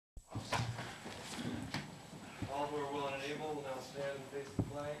able, will now stand and face the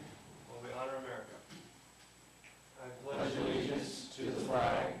flag while we honor America. I pledge allegiance to the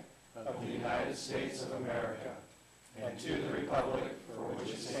flag of the United States of America and to the republic for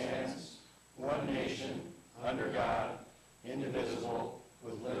which it stands, one nation, under God, indivisible,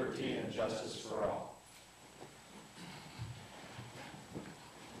 with liberty and justice for all.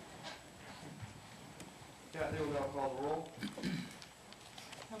 Kathy will now call the roll.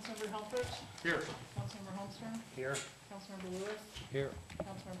 Councilmember Helfrich? Here. Councilmember Holmstrom? Here. Councilmember Lewis? Here.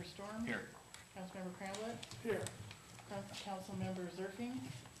 Councilmember Storm? Here. Councilmember Cramlett? Here. Councilmember Zerfing?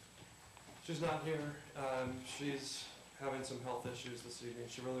 She's not here. She's having some health issues this evening.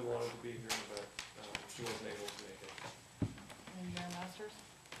 She really wanted to be here, but she wasn't able to make it. And Mayor Masters?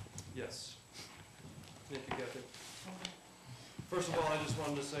 Yes. Thank you, Kathy. First of all, I just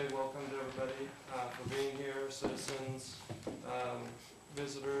wanted to say welcome to everybody for being here, citizens,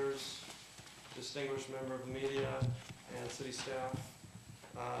 visitors, distinguished member of the media, and city staff.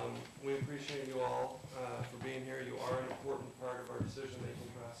 We appreciate you all for being here. You are an important part of our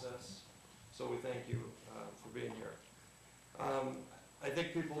decision-making process, so we thank you for being here. I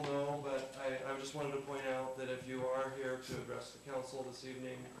think people know, but I just wanted to point out that if you are here to address the council this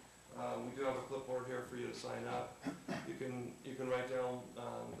evening, we do have a clipboard here for you to sign up. You can write down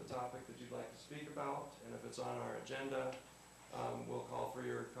the topic that you'd like to speak about, and if it's on our agenda, we'll call for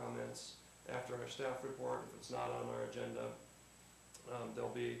your comments after our staff report. If it's not on our agenda,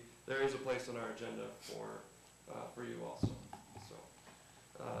 there is a place on our agenda for you also. So,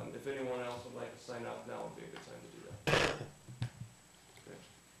 if anyone else would like to sign up, now would be a good time to do that.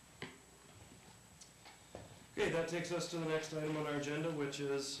 Okay, that takes us to the next item on our agenda, which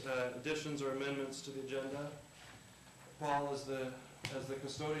is additions or amendments to the agenda. Paul, as the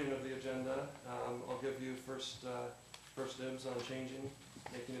custodian of the agenda, I'll give you first dibs on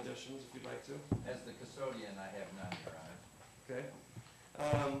making additions if you'd like to. As the custodian, I have none, Your Okay.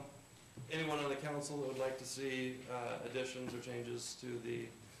 Honor. Anyone on the council that would like to see additions or changes to the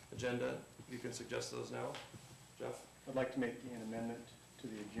agenda, you can suggest those now. Jeff? I'd like to make an amendment to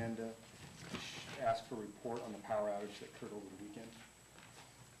the agenda, ask for a report on the power outage that occurred over the weekend.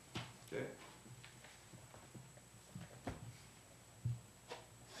 Okay.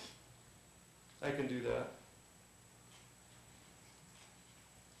 I can do that.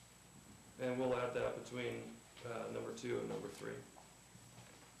 And we'll add that between number 2 and number 3.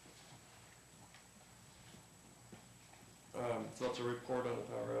 So it's a report on the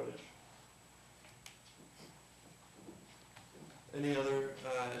power outage. Any other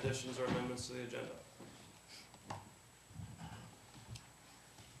additions or amendments to the agenda?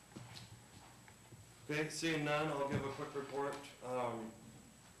 Okay, seeing none, I'll give a quick report.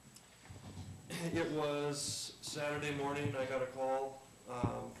 It was Saturday morning. I got a call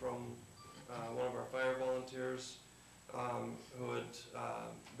from one of our fire volunteers who had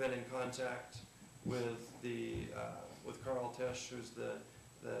been in contact with with Carl Tesh, who's the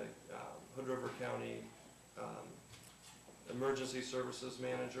Hood River County Emergency Services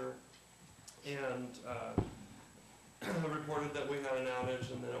Manager, and reported that we had an outage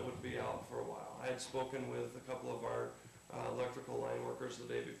and that it would be out for a while. I had spoken with a couple of our electrical line workers the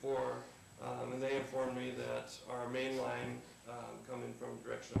day before, and they informed me that our main line coming from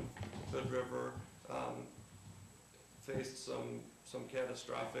direction of Hood River faced some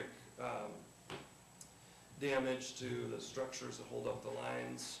catastrophic damage to the structures that hold up the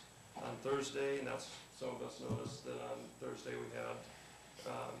lines on Thursday, and that's, some of us noticed that on Thursday we had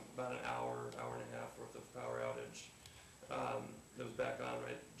about an hour and a half worth of power outage. It was back on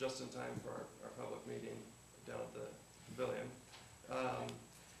right just in time for our public meeting down at the pavilion.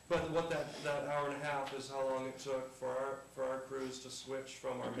 But what that hour and a half is how long it took for our crews to switch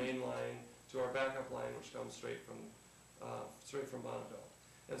from our main line to our backup line, which comes straight from Bonneville.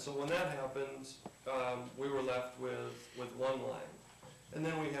 And so when that happened, we were left with one line. And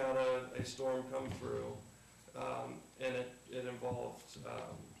then we had a storm come through, and it involved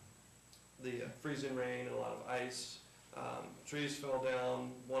the freezing rain and a lot of ice. Trees fell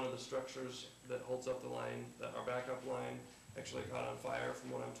down. One of the structures that holds up the line, our backup line, actually caught on fire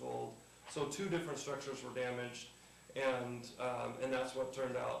from what I'm told. So 2 different structures were damaged, and that's what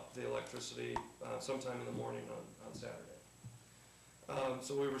turned out the electricity sometime in the morning on Saturday.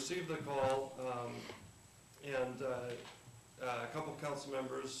 So we received the call, and a couple council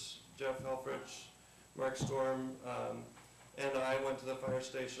members, Jeff Helfrich, Mark Storm, and I went to the fire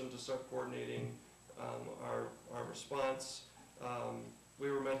station to start coordinating our response. We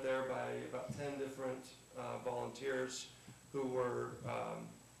were met there by about 10 different volunteers who were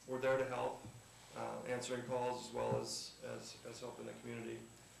there to help, answering calls as well as helping the community.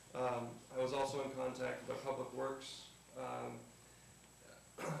 I was also in contact with our Public Works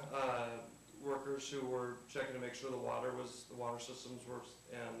workers who were checking to make sure the water systems were,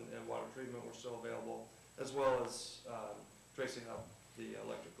 and water treatment were still available, as well as Tracy Hub, the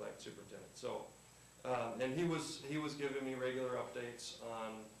electric light superintendent. So, and he was giving me regular updates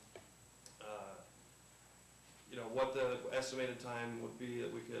on, what the estimated time would be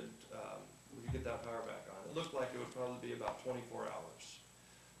that we could get that power back on. It looked like it would probably be about 24 hours.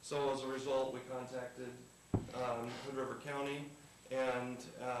 So as a result, we contacted Hood River County, and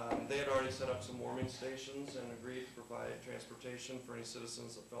they had already set up some warming stations and agreed to provide transportation for any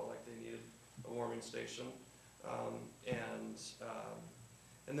citizens that felt like they needed a warming station.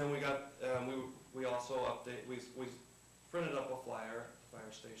 And then we got, we also we printed up a flyer at the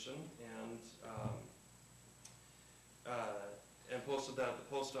fire station and posted that at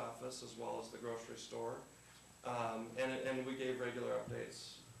the post office as well as the grocery store. And we gave regular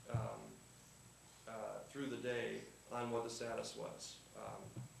updates through the day on what the status was.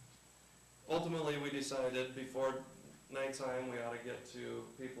 Ultimately, we decided before nighttime we ought to get to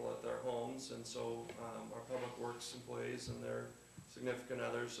people at their homes, and so our public works employees and their significant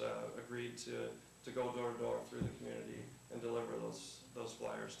others agreed to go door to door through the community and deliver those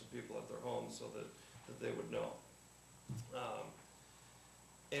flyers to people at their homes so that they would know.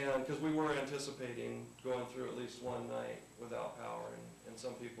 And because we were anticipating going through at least one night without power, and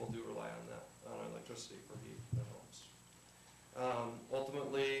some people do rely on that, on electricity for heat at homes.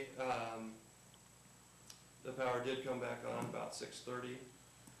 Ultimately, the power did come back on about 6:30,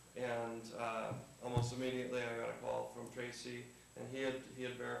 and almost immediately I got a call from Tracy, and he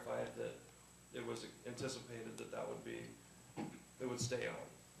had verified that it was anticipated that it would stay on.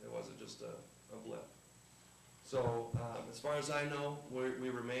 It wasn't just a blip. So as far as I know, we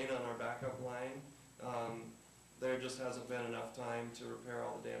remain on our backup line. There just hasn't been enough time to repair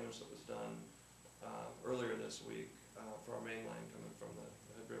all the damage that was done earlier this week for our main line coming from the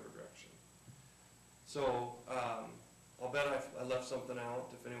Hood River direction. So I'll bet I left something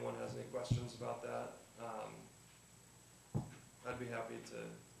out. If anyone has any questions about that, I'd be happy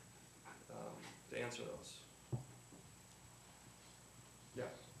to answer those. Yeah.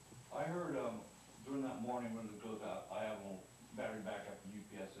 I heard during that morning when it goes out, I have a battery backup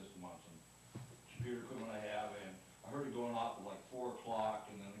UPS system on some computer equipment I have, and I heard it going off at like 4 o'clock,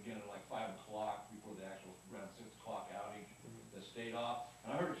 and then again at like 5 o'clock before the actual around 6 o'clock outage that stayed off.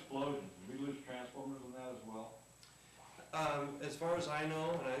 And I heard explosions. Did we lose transformers on that as well? As far as I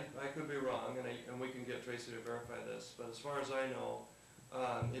know, and I could be wrong, and we can get Tracy to verify this, but as far as I know,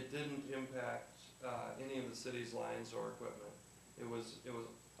 it didn't impact any of the city's lines or equipment.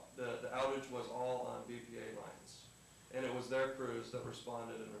 The outage was all on BPA lines, and it was their crews that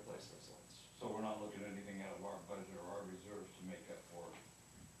responded and replaced those lines. So we're not looking at anything out of our budget or our reserves to make up for it?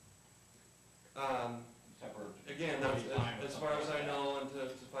 Separate. Again, as far as I know, and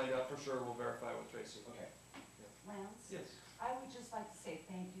to find out for sure, we'll verify with Tracy. Okay. Lance? Yes. I would just like to say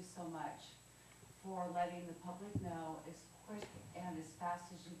thank you so much for letting the public know as quick and as fast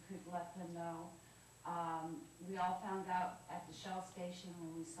as you could let them know. We all found out at the Shell station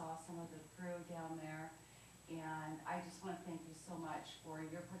when we saw some of the crew down there, and I just want to thank you so much for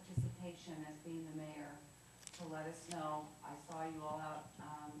your participation as being the mayor to let us know. I saw you all out,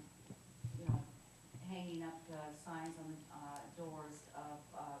 hanging up the signs on the doors of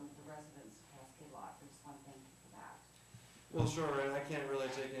the residents of Cascade Lot. I just want to thank you for that. Well, sure, and I can't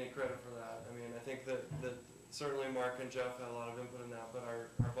really take any credit for that. I mean, I think that certainly Mark and Jeff had a lot of input in that, but our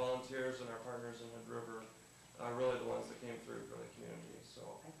volunteers and our partners in Hood River are really the ones that came through for the community. So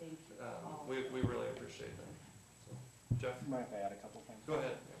I thank you. we really appreciate that. So, Jeff? Mind if I add a couple things? Go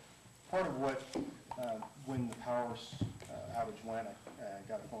ahead. Part of what, when the power outage went, I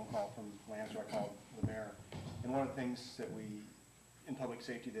got a phone call from Lance, or I called the mayor. And one of the things that in public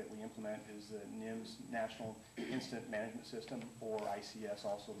safety that we implement is the NIMS, National Incident Management System, or ICS,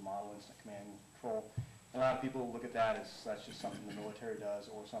 also the Model Incident Command and Control. And a lot of people look at that as that's just something the military does,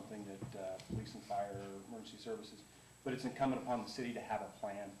 or something that police and fire or emergency services. But it's incumbent upon the city to have a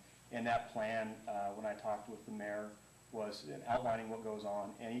plan. And that plan, when I talked with the mayor, was outlining what goes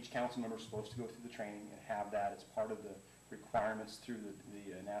on. And each council member is supposed to go through the training and have that as part of the requirements through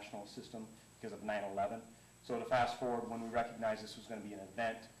the national system because of 9/11. So to fast forward, when we recognized this was going to be an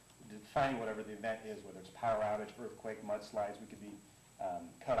event, defining whatever the event is, whether it's power outage, earthquake, mudslides, we could be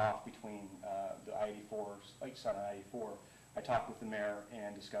cut off between the I-84, Lakeside and I-84. I talked with the mayor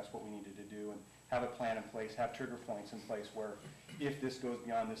and discussed what we needed to do and have a plan in place, have trigger points in place where if this goes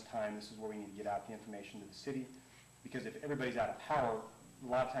beyond this time, this is where we need to get out the information to the city. Because if everybody's out of power, a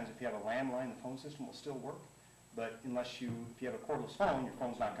lot of times if you have a landline, the phone system will still work. but if you have a cordless phone, your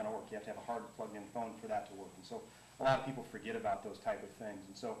phone's not gonna work. You have to have a hard plugged-in phone for that to work. And so a lot of people forget about those type of things.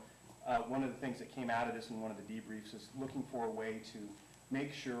 And so one of the things that came out of this in one of the debriefs is looking for a way to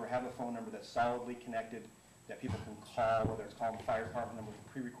make sure, have a phone number that's solidly connected, that people can call, whether it's calling the fire department number with a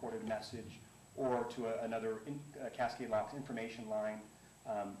pre-recorded message, or to another Cascade Locks information line,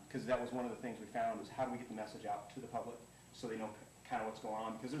 because that was one of the things we found, was how do we get the message out to the public so they know kind of what's going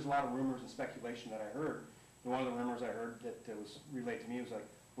on, because there's a lot of rumors and speculation that I heard. And one of the rumors I heard that was relayed to me was like,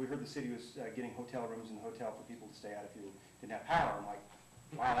 we heard the city was getting hotel rooms in the hotel for people to stay at if you didn't have power. I'm like,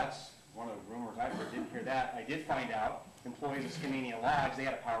 wow, that's one of the rumors I heard. Didn't hear that. I did find out employees at Skamania Lodge, they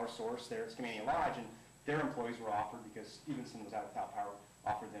had a power source there at Skamania Lodge, and their employees were offered, because Stevenson was out without power,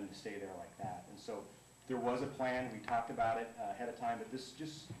 offered them to stay there like that. And so there was a plan. We talked about it ahead of time, but this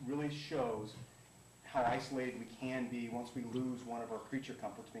just really shows how isolated we can be once we lose one of our creature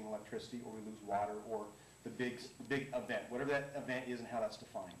comforts, being electricity, or we lose water, or the big event, whatever that event is and how that's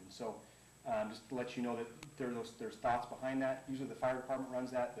defined. And so just to let you know that there's thoughts behind that. Usually the fire department runs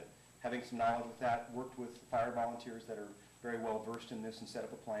that, but having some knowledge with that, worked with fire volunteers that are very well versed in this and set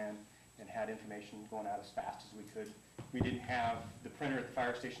up a plan and had information going out as fast as we could. We didn't have, the printer at the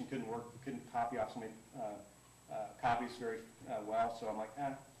fire station couldn't work, couldn't copy off so many copies very well, so I'm like,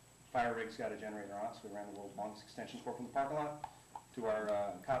 fire rig's got a generator on it, so we ran the world's longest extension cord from the parking lot to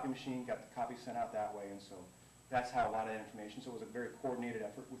our copy machine, got the copies sent out that way, and so that's how a lot of that information, so it was a very coordinated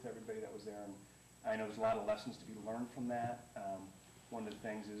effort with everybody that was there, and I know there's a lot of lessons to be learned from that. One of the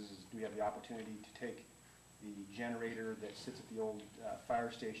things is do we have the opportunity to take the generator that sits at the old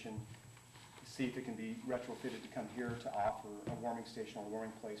fire station, see if it can be retrofitted to come here to offer a warming station or a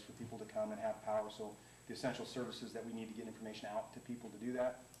warming place for people to come and have power. So the essential services that we need to get information out to people to do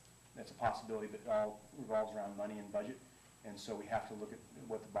that, that's a possibility, but it all revolves around money and budget. And so we have to look at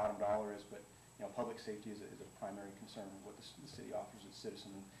what the bottom dollar is, but you know, public safety is a primary concern of what the city offers its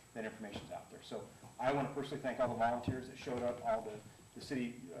citizens, and that information's out there. So I want to personally thank all the volunteers that showed up, all the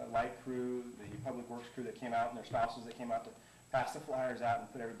city light crew, the public works crew that came out, and their spouses that came out to pass the flyers out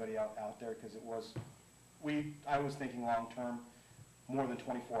and put everybody out there, because it was, I was thinking long term, more than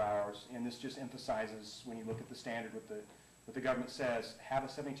 24 hours, and this just emphasizes, when you look at the standard, what the government says, have a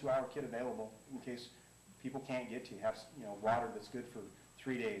 72-hour kit available in case people can't get to you. Have water that's good for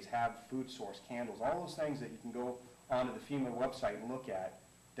 3 days, have food source, candles, all those things that you can go onto the FEMA website and look at.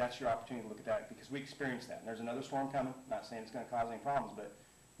 That's your opportunity to look at that, because we experienced that. And there's another storm coming, not saying it's going to cause any problems, but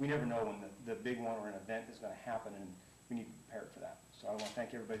we never know when the big one or an event is going to happen, and we need to be prepared for that. So I want to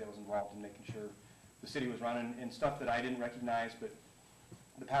thank everybody that was involved in making sure the city was running, and stuff that I didn't recognize, but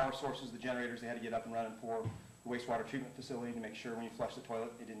the power sources, the generators, they had to get up and running for the wastewater treatment facility to make sure when you flush the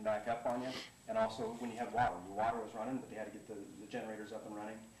toilet, it didn't back up on you. And also when you had water, your water was running, but they had to get the generators up and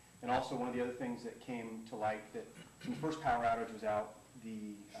running. And also one of the other things that came to light, that when the first power outage was out,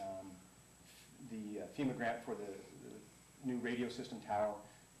 the FEMA grant for the new radio system tower,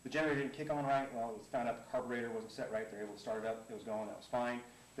 the generator didn't kick on right. Well, it was found out the carburetor wasn't set right. They were able to start it up. It was going. That was fine.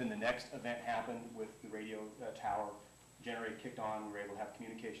 Then the next event happened with the radio tower. Generator kicked on. We were able to have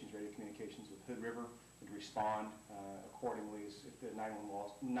radio communications with Hood River, and to respond accordingly if the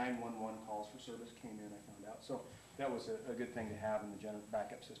 911 calls for service came in, I found out. So that was a good thing to have in the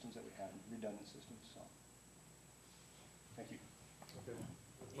backup systems that we had, redundant systems. So thank you. Okay.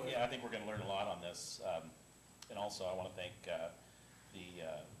 Yeah, I think we're going to learn a lot on this. And also I want to thank the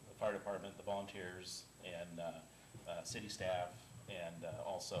fire department, the volunteers, and city staff, and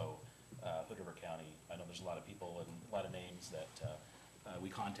also Hood River County. I know there's a lot of people and a lot of names that we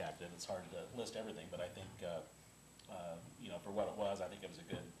contacted. It's hard to list everything, but I think, for what it was, I think it was a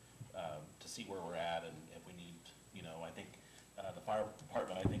good, to see where we're at, and if we need, I think the fire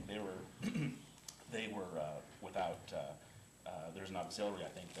department, I think they were without, there's an auxiliary,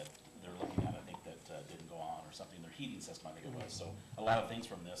 I think, that they're looking at, I think that didn't go on or something, their heating system, I think it was. So a lot of things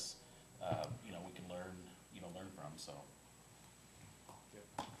from this, we can learn from, so.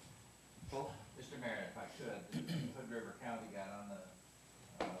 Paul? Mr. Mayor, if I could, Hood River County got on the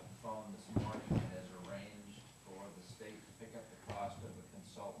phone this morning and has arranged for the state to pick up the cost of a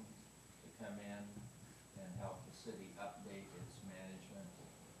consultant to come in and help the city update its management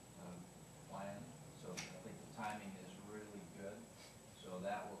plan. So I think the timing is really good. So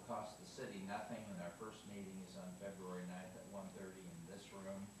that will cost the city nothing, and our first meeting is on February 9th at 1:30 in this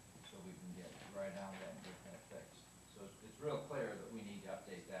room, so we can get right on that and get that fixed. So it's real clear that we need to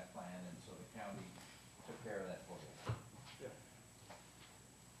update that plan, and so the county took care of that for us. Yeah.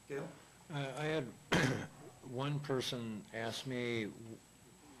 Gail? I had one person ask me,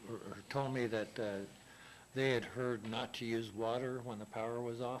 or told me that they had heard not to use water when the power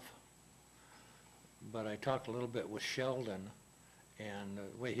was off. but I talked a little bit with Sheldon, and the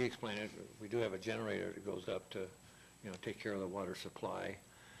way he explained it, we do have a generator that goes up to, take care of the water supply.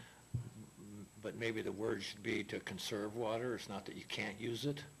 But maybe the word should be to conserve water. It's not that you can't use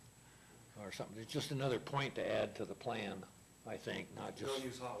it or something. It's just another point to add to the plan, I think, not just. Don't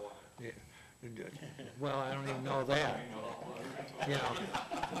use hot water. Yeah. Well, I don't even know that,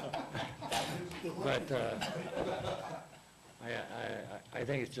 But I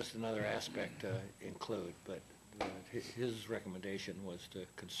think it's just another aspect to include, but his recommendation was to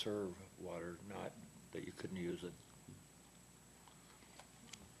conserve water, not that you couldn't use it.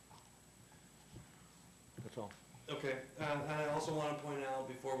 That's all. Okay, and I also want to point out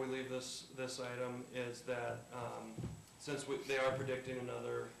before we leave this item is that since they are predicting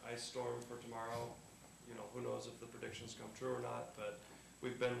another ice storm for tomorrow, who knows if the predictions come true or not, but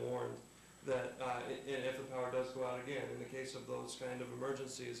we've been warned that if the power does go out again, in the case of those kind of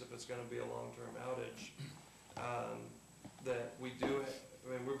emergencies, if it's going to be a long-term outage, that we do,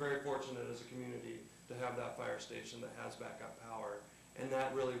 we're very fortunate as a community to have that fire station that has backup power. And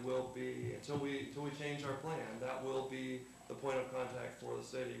that really will be, until we change our plan, that will be the point of contact for the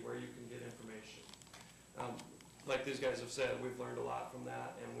city where you can get information. Like these guys have said, we've learned a lot from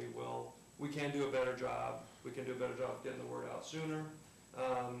that, and we can do a better job. We can do a better job of getting the word out sooner.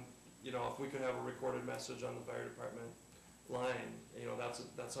 If we could have a recorded message on the fire department line, that's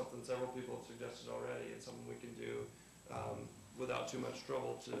something several people have suggested already. It's something we can do without too much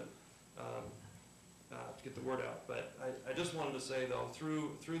trouble to get the word out. But I just wanted to say, though,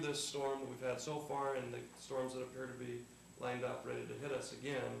 through this storm that we've had so far and the storms that appear to be lined up ready to hit us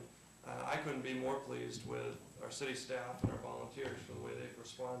again, I couldn't be more pleased with our city staff and our volunteers for the way they've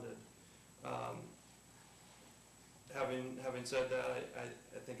responded. Having said that, I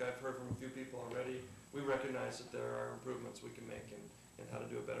think I've heard from a few people already. We recognize that there are improvements we can make in how to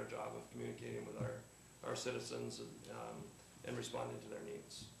do a better job of communicating with our citizens and responding to their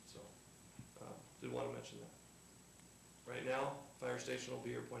needs. So did want to mention that. Right now, fire station will be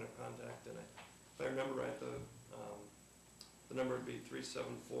your point of contact, and if I remember right, the number would be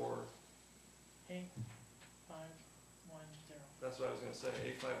 374. 8510. That's what I was going to say,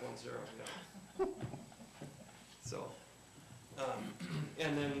 8510, yeah. So,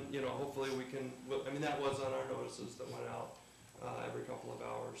 and then, hopefully we can, that was on our notices that went out every couple of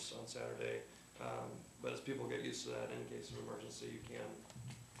hours on Saturday. But as people get used to that, in case of emergency, you can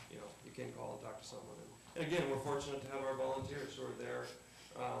call and talk to someone. And again, we're fortunate to have our volunteers who are there.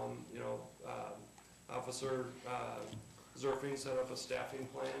 Officer Zerfing set up a staffing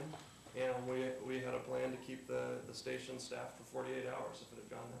plan, and we had a plan to keep the station staffed for 48 hours if it had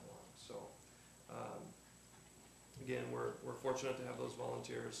gone that long. So, again, we're fortunate to have those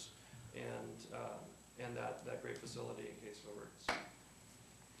volunteers and that great facility in case of emergency.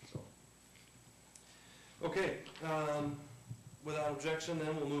 So, okay, without objection,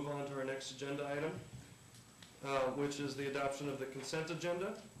 then we'll move on to our next agenda item, which is the adoption of the consent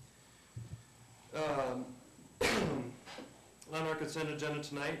agenda. On our consent agenda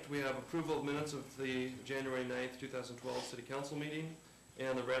tonight, we have approval of minutes of the January 9th, 2012 City Council meeting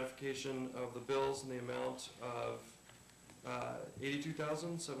and the ratification of the bills in the amount of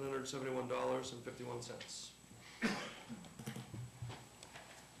 $82,771.51.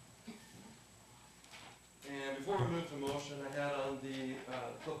 And before we move to motion, I had on the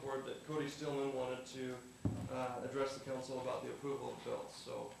clipboard that Cody Steelman wanted to address the council about the approval of bills.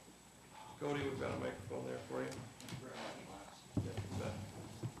 So, Cody, we've got a microphone there for you. Yeah, you bet.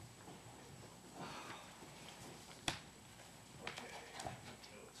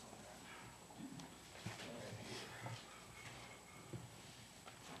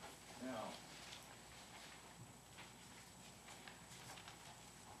 Now,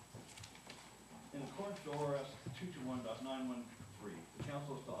 in accordance to ORS 221.913, the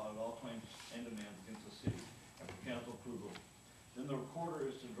council is to audit all claims and demands against the city after council approval. Then the recorder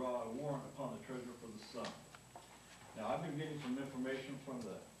is to draw a warrant upon the treasurer for the sum. Now, I've been getting some information from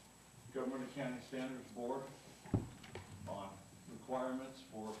the Government Accounting Standards Board on requirements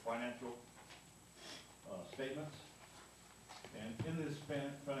for financial statements. And in these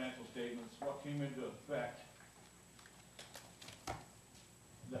financial statements, what came into effect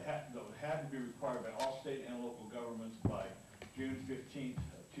that had to be required by all state and local governments by June 15th,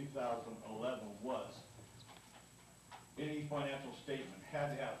 2011 was any financial statement had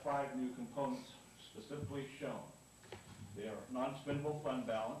to have 5 new components specifically shown. They are non-spendable fund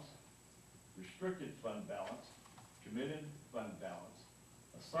balance, restricted fund balance, committed fund balance,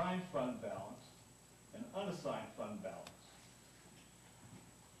 assigned fund balance, and unassigned fund balance.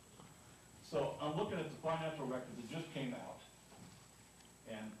 So I'm looking at the financial record that just came out,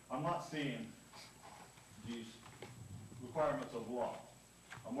 and I'm not seeing these requirements of law.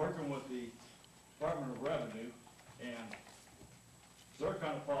 I'm working with the Department of Revenue, and they're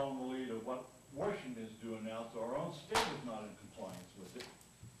kind of following the lead of what Washington is doing now, so our own state is not in compliance with it.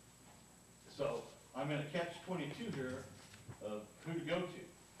 So I'm in a catch-22 here of who to go to.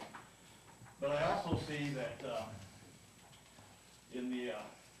 But I also see that in the, let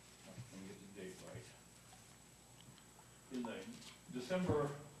me get the date right, in the December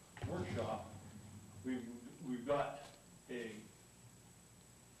workshop, we've got a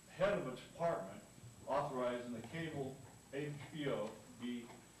head of a department authorizing the cable HBO be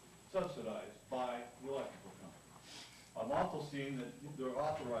subsidized by the electrical company. I'm also seeing that they're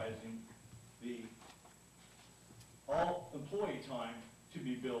authorizing the all employee time to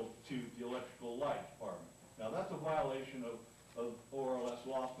be billed to the electrical light department. Now, that's a violation of ORLS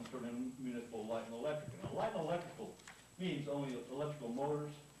laws concerning municipal light and electric. Now, light and electrical means only electrical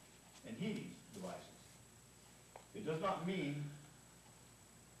motors and heating devices. It does not mean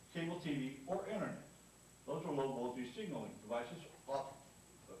cable TV or internet. Those are low voltage signaling devices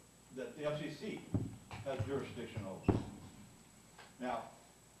that the FCC has jurisdiction over. Now,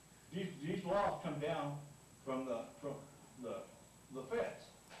 these laws come down from the feds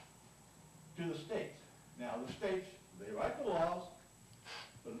to the states. Now, the states, they write the laws,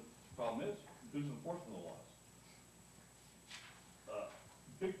 but the problem is, who's enforcing the laws?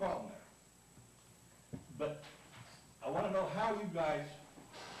 Big problem there. But I want to know how you guys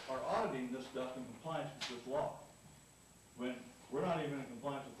are auditing this stuff in compliance with this law, when we're not even in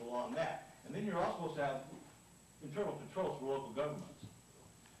compliance with the law on that. And then you're also supposed to have internal controls for local governments.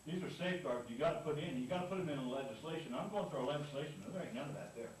 These are safeguards you got to put in. You got to put them in legislation. I'm going through our legislation, and there ain't none of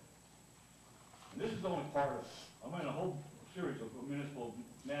that there. And this is only part of it. I'm in a whole series of municipal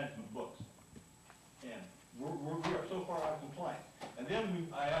management books, and we are so far out of compliance. And then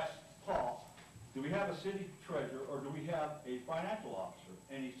I asked Paul, do we have a city treasurer or do we have a financial officer?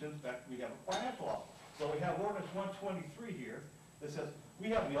 And he says that we have a financial officer. So we have ordinance 123 here that says we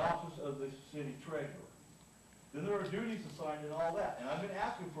have the office of the city treasurer. Then there are duties assigned and all that. And I've been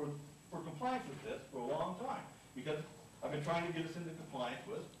asking for compliance with this for a long time because I've been trying to get us into compliance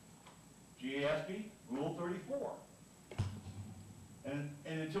with GASB Rule 34. And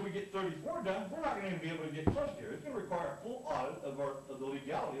until we get 34 done, we're not going to be able to get close here. It's going to require a full audit of the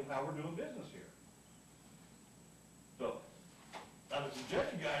legality of how we're doing business here. So, I would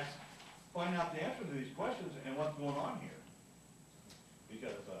suggest you guys find out the answer to these questions and what's going on here.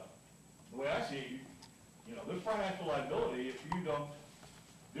 Because the way I see it, there's financial liability if you don't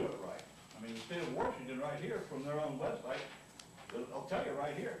do it right. I mean, the state of Washington right here from their own website, I'll tell you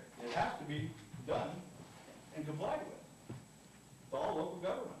right here, it has to be done and complied with. It's all local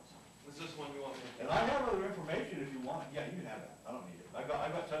governments. Is this one you want me to? And I have other information if you want it. Yeah, you can have that. I don't need it. I've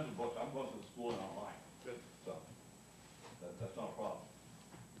got tons of books. I'm going to the school and online. Good. So, that's not a problem.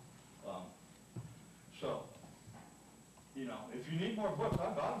 If you need more books,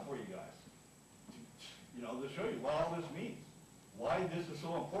 I've got them for you guys. To show you what all this means. Why this is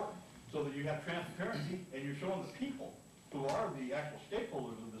so important. So that you have transparency and you're showing the people who are the actual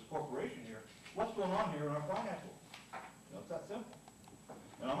stakeholders of this corporation here, what's going on here in our financials. It's that simple.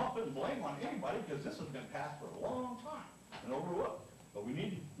 And I'm not putting blame on anybody because this has been passed for a long time and overlooked. But we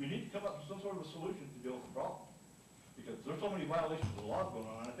need to come up with some sort of a solution to deal with the problem. Because there's so many violations of the laws going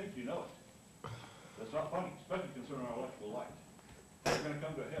on, and I think you know it. That's not funny, especially concerning our electrical light. They're going to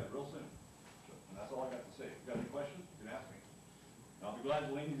come to a head real soon. And that's all I got to say. If you've got any questions, you can ask me. And I'll be glad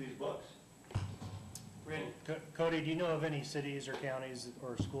to lend you these books. Randy? Cody, do you know of any cities or counties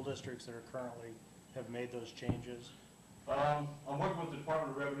or school districts that are currently have made those changes? I'm working with the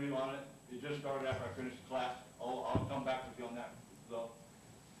Department of Revenue on it. It just started after I finished the class. I'll come back with you on that. So,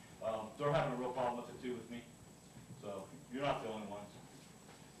 they're having a real problem with it too with me. So, you're not the only ones.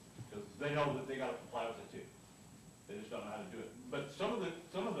 Because they know that they got to comply with it too. They just don't know how to do it. But some of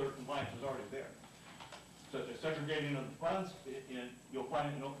their compliance is already there. Such as segregating of the funds, you'll find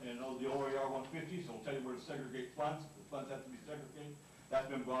it in the OER 150, so we'll tell you where to segregate funds. The funds have to be segregated.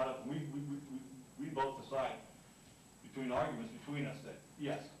 That's been brought up, and we both decide between arguments between us that,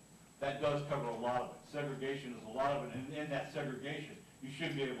 yes, that does cover a lot of it. Segregation is a lot of it, and in that segregation, you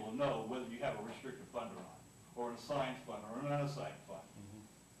should be able to know whether you have a restricted fund or not, or an assigned fund, or an unassigned fund.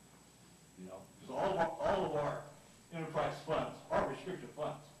 Because all of our enterprise funds are restricted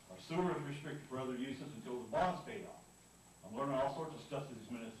funds. Our sewer is restricted for other uses until the bond's paid off. I'm learning all sorts of stuff through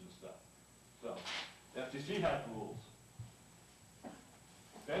these minutes and stuff. So, the FCC has rules.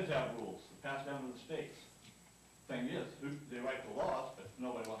 Feds have rules that pass down to the states. Thing is, they write the laws, but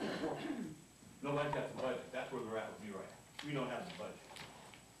nobody wants to enforce them. Nobody's got the budget. That's where they're at with me right now. We don't have the budget.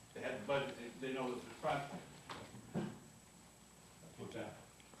 They had the budget, they know this is crunch. What's that?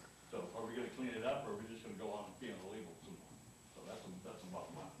 So are we gonna clean it up, or are we just gonna go on being illegal some more? So that's the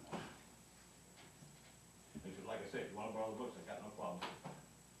bottom line now. If you, like I say, if you wanna borrow the books, I got no problem.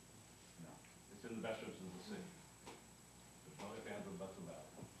 No, it's in the best interest of the city. There's no ifs, ands, or buts about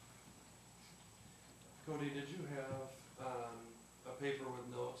it. Cody, did you have, a paper with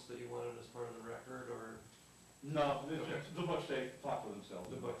notes that you wanted as part of the record, or? No, Okay. the books, they talk for themselves.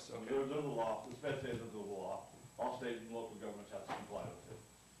 The books, okay. They're the law, the best days of the law. All state and local governments have to comply with it.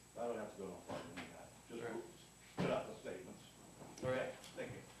 I don't have to go no farther than that. Just Right. put out the statements. All right, Thank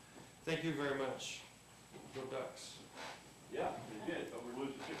you. thank you very much. Go Ducks. Yeah, they did, but we're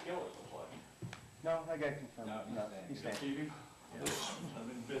losing 6 killers, looks like. No, I got confirmed. No, he's He's staying. staying. TV? Yeah. I've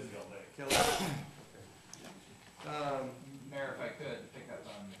been busy all day. Kelly? Mayor, if I could, pick up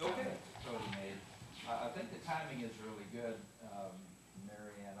on the Okay. comment that Cody made. I think the timing is really good,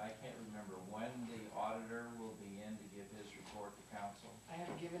 Mary Ann. I can't remember when the auditor will be in to give his report to council. I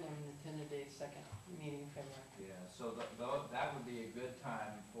have given him the 10-day second meeting in February. Yeah, so that would be a good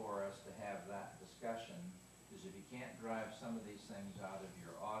time for us to have that discussion, because if you can't drive some of these things out of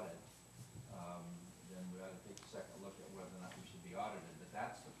your audit, then we ought to take a second look at whether or not we should be audited. But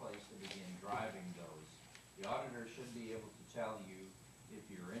that's the place to begin driving those. The auditor should be able to tell you if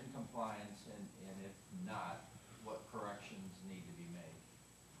you're in compliance and if not, what corrections need to be made.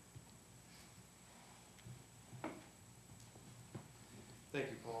 Thank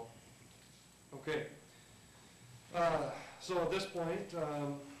you, Paul. Okay. So at this point,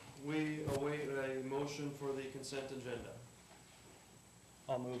 we await a motion for the consent agenda.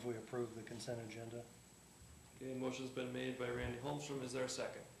 I'll move we approve the consent agenda. Okay, motion's been made by Randy Holmstrom. Is there a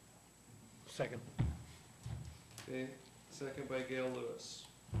second? Second. Okay, second by Gail Lewis.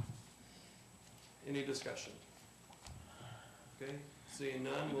 Any discussion? Okay, seeing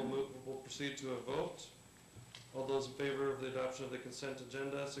none, we'll proceed to a vote. All those in favor of the adoption of the consent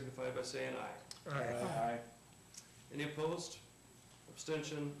agenda signify by saying aye. Aye. Any opposed?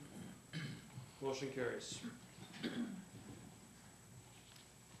 Abstention? Motion carries.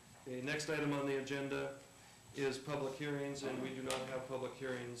 Okay, next item on the agenda is public hearings, and we do not have public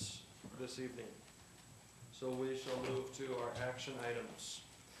hearings this evening. So we shall move to our action items.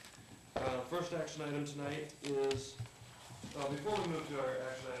 First action item tonight is, before we move to our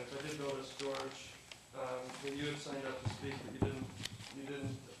action items, I did notice, George, that you had signed up to speak, but you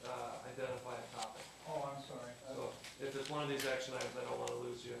didn't identify a topic. Oh, I'm sorry. So if it's one of these action items, I don't want to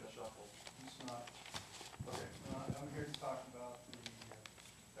lose you in a shuffle. It's not. Okay. I'm here to talk about the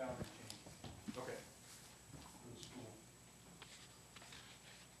boundary change Okay. for the school.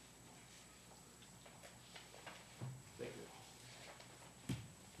 Thank you.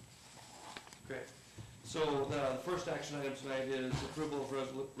 Great. So the first action item tonight is approval of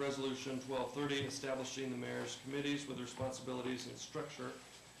Resolution 1230, establishing the mayor's committees with responsibilities and structure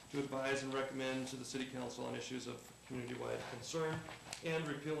to advise and recommend to the city council on issues of community-wide concern, and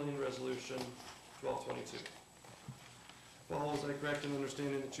repealing Resolution 1222. Paul, was I correct in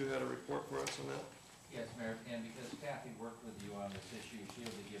understanding that you had a report for us on that? Yes, Mayor, and because Kathy worked with you on this issue,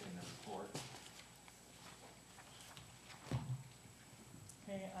 she'll be giving the report.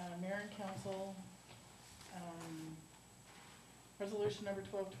 Okay, Mayor and Council, Resolution number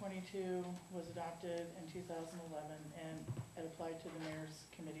 1222 was adopted in 2011, and it applied to the mayor's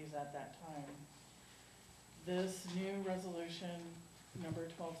committees at that time. This new resolution, number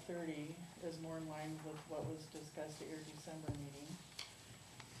 1230, is more in line with what was discussed at your December meeting.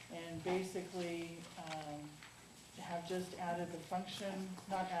 And basically, have just added the function,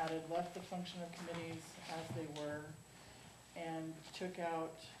 not added, left the function of committees as they were, and took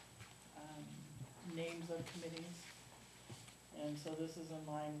out names of committees. And so this is in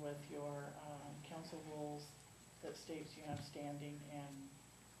line with your council rules that states you have standing and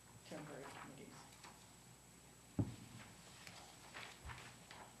temporary committees.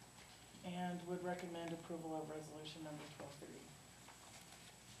 And would recommend approval of resolution number 1230.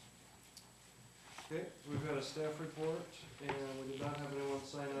 Okay, we've got a staff report, and we did not have anyone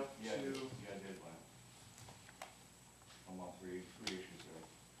sign up to... Yeah, I did, Lance. I'm on three issues there.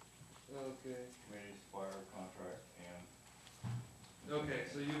 Okay. Community, supplier, contract, and Okay,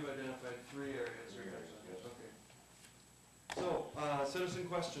 so you've identified three areas. Three areas, yes. Okay. So, citizen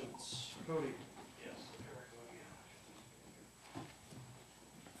questions. Cody? yes.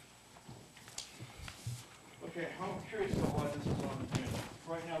 Okay, I'm curious about why this is on the agenda.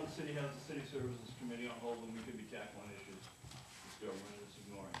 Right now, the city has the City Services Committee on hold, and we could be tackling issues this government is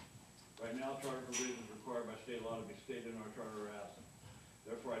ignoring. Right now, charter provisions required by state law to be stated in our charter are absent.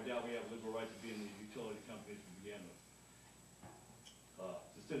 Therefore, I doubt we have legal right to be in the utility companies to begin with.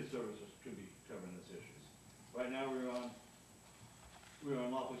 The city services could be covering this issues. Right now, we're on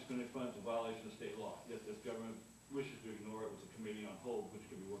unlawfully spending funds in violation of state law. Yet this government wishes to ignore it with a committee on hold, which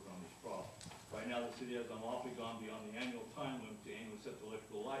could be working on this problem. Right now, the city has unlawfully gone beyond the annual time limit to annually set the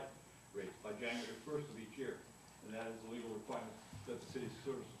electrical light rates by January 1st of each year. And that is the legal requirement that the City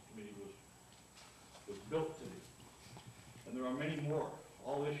Services Committee was built to do. And there are many more,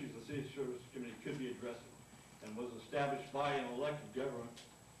 all issues the City Services Committee could be addressing, and was established by an elected government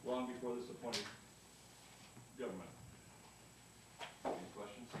long before this appointed government. Any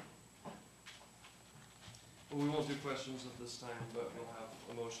questions? Well, we won't do questions at this time, but we'll have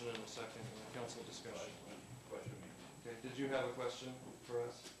a motion and a second and a council discussion. Question me. Okay, did you have a question for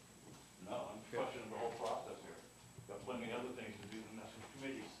us? No, I'm questioning the whole process here. Got plenty of other things to do than mess with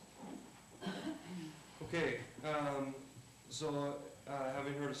committees. Okay, so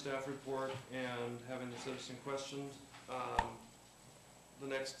having heard a staff report and having the citizen questioned, the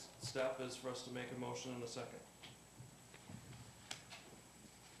next step is for us to make a motion in a second.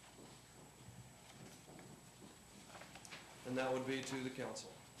 And that would be to the council.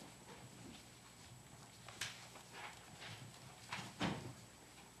 I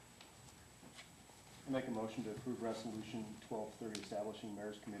make a motion to approve Resolution 1230, establishing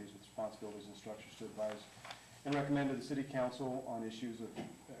mayor's committees with responsibilities and structures to advise and recommend to the city council on issues of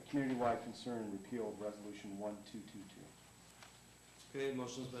community-wide concern and repeal of Resolution 1222. Okay,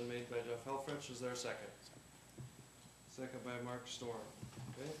 motion's been made by Jeff Helfrich. Is there a second? Second by Mark Storm.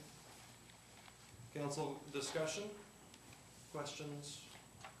 Okay. Council discussion? Questions?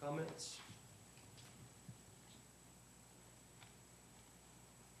 Comments?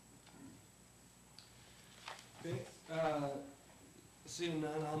 Okay, seeing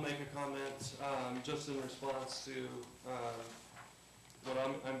none, I'll make a comment, just in response to, what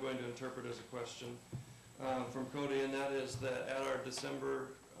I'm going to interpret as a question, from Cody, and that is that at our December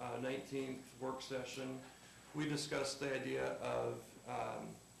 19th work session, we discussed the idea of,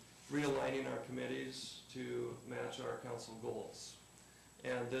 realigning our committees to match our council goals.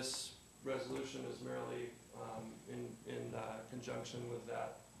 And this resolution is merely, in conjunction with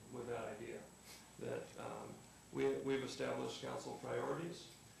that idea, that, we've established council priorities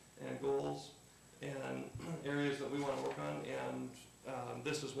and goals and areas that we want to work on, and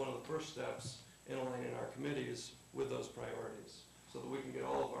this is one of the first steps in aligning our committees with those priorities so that we can get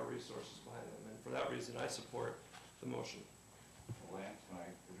all of our resources behind them. And for that reason, I support the motion. Lance, can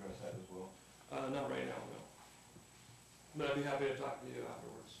I address that as well? Not right now, no. But I'd be happy to talk to you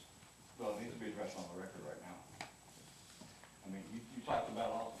afterwards. Well, it needs to be addressed on the record right now. I mean, you talked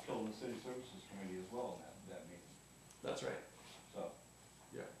about also killing the City Services Committee as well in that meeting. That's right. So,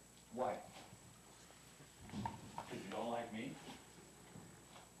 Yeah. why? Because you don't like me?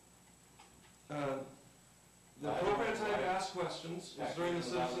 The appropriate time to ask questions is during the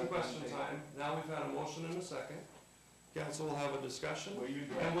citizen question time. Now we've had a motion and a second. Council will have a discussion, Well, you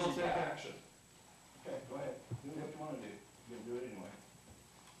and we'll take direct action. Okay, go ahead. Do what you want to do. You'll do it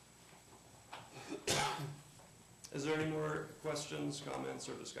anyway. Is there any more questions, comments,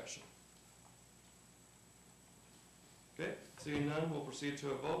 or discussion? Okay, seeing none, we'll proceed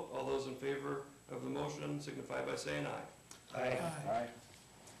to a vote. All those in favor of the motion signify by saying aye. Aye.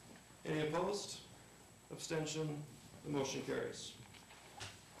 Any opposed? Abstention? The motion carries.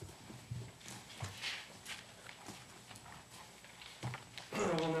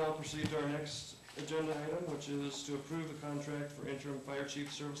 We'll now proceed to our next agenda item, which is to approve the contract for interim fire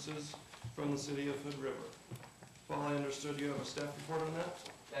chief services from the city of Hood River. Paul, I understood you have a staff report on that?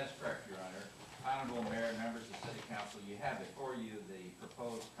 That's correct, Your Honor. Honorable Mayor, members of City Council, you have before you the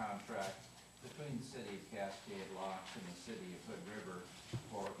proposed contract between the City of Cascade Locks and the City of Hood River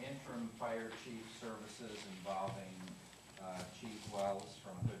for interim fire chief services involving Chief Wells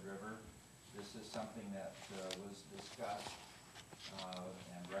from Hood River. This is something that was discussed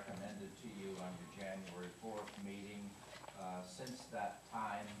and recommended to you on your January 4th meeting. Since that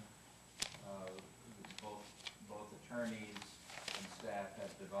time, both attorneys and staff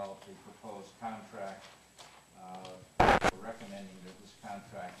have developed a proposed contract. We're recommending that this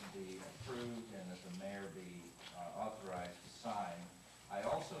contract be approved and that the mayor be authorized to sign. I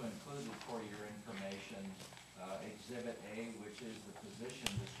also included for your information Exhibit A, which is the position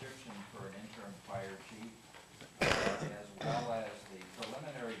description for an interim fire chief, as well as the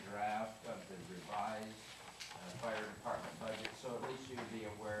preliminary draft of the revised fire department budget. So at least you'd be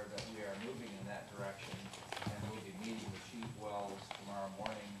aware that we are moving in that direction, and we'll be meeting with Chief Wells tomorrow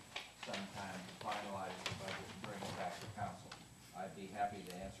morning sometime to finalize the budget and bring it back to council. I'd be happy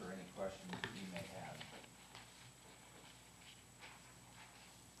to answer any questions that you may have.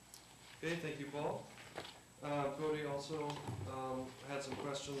 Okay, thank you, Paul. Cody also, had some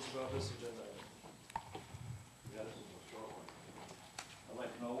questions about this agenda item. Yeah, this is a short one. I'd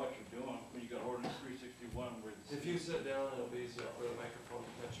like to know what you're doing when you got ordinance 361 where the... If you sit down, it'll be easier for the microphone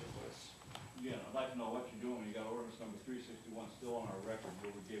to catch your voice. Again, I'd like to know what you're doing when you got ordinance number 361 still on our record,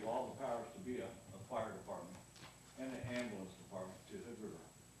 where we gave all the powers to be a fire department and an ambulance department to Hood River.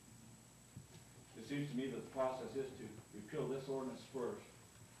 It seems to me that the process is to repeal this ordinance first,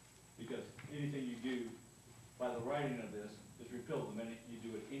 because anything you do by the writing of this is repealed the minute you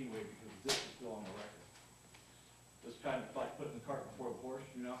do it anyway, because this is still on the record. It's kind of like putting the cart before the horse,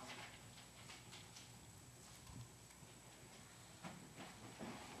 you know?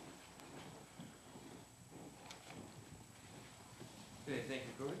 Okay, thank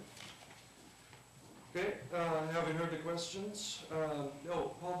you, Cody. Okay, having heard the questions,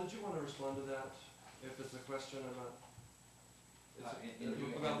 no, Paul, did you want to respond to that? If it's a question about,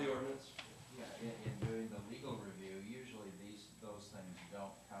 about the ordinance? Yeah, in doing the legal review, usually those things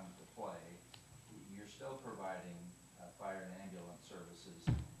don't come to play. You're still providing fire and ambulance services.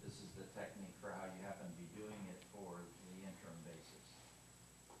 This is the technique for how you happen to be doing it for the interim basis.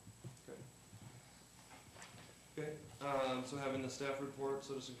 Okay, so having the staff report,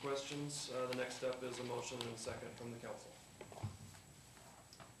 so to some questions, the next step is a motion and a second from the council.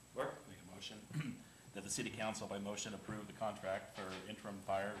 Mark? Make a motion that the city council by motion approve the contract for interim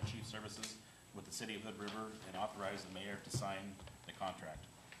fire chief services with the city of Hood River and authorize the mayor to sign the contract.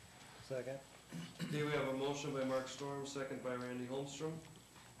 Second. Okay, we have a motion by Mark Storm, second by Randy Holmstrom.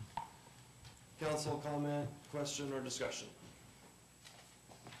 Council comment, question, or discussion?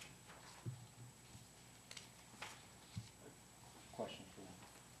 Question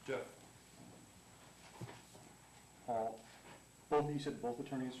for Jeff? Paul. You said both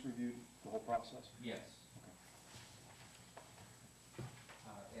attorneys reviewed the whole process? Yes.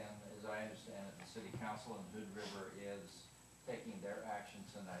 Okay. And as I understand it, the city council in Hood River is taking their action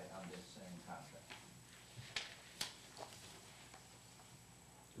tonight on this same contract.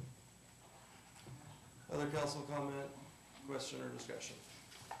 Other council comment, question, or discussion?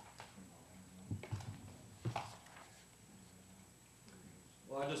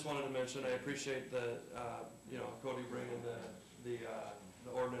 Well, I just wanted to mention, I appreciate the, Cody bringing the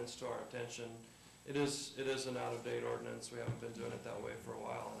ordinance to our attention. It is an out-of-date ordinance. We haven't been doing it that way for a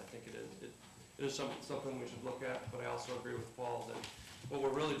while, and I think it is something we should look at, but I also agree with Paul that what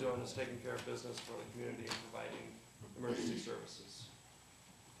we're really doing is taking care of business for the community and providing emergency services.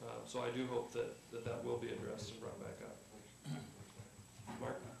 So I do hope that will be addressed and brought back up.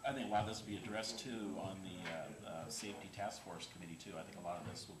 Mark? I think a lot of this will be addressed too on the Safety Task Force Committee too. I think a lot of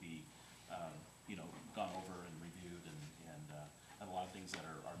this will be, gone over and reviewed, and a lot of things that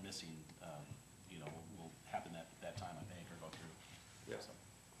are missing, will happen at that time, I think, or go through. Yeah, So,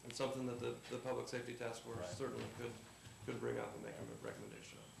 it's something that the Public Safety Task Force Right. certainly could bring up and make a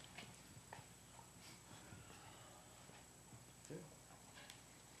recommendation on. Okay.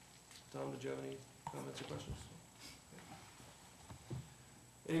 Tom, did you have any comments or questions?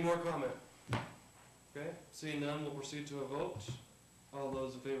 Any more comment? Okay, seeing none, we'll proceed to a vote. All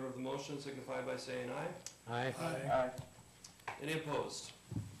those in favor of the motion signify by saying aye. Aye. Aye. Any opposed?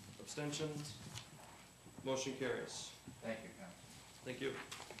 Abstentions? Motion carries. Thank you, council. Thank you.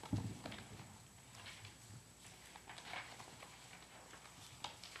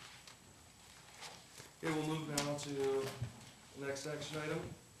 Okay, we'll move now to the next action item.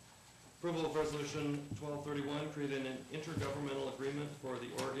 Approval of Resolution 1231, creating an intergovernmental agreement for the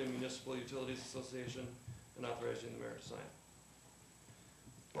Oregon Municipal Utilities Association and authorizing the mayor to sign.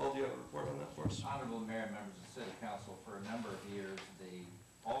 Paul, do you have a report on that for us? Honorable Mayor, members of the City Council, for a number of years,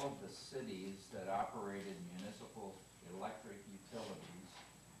 all of the cities that operated municipal electric utilities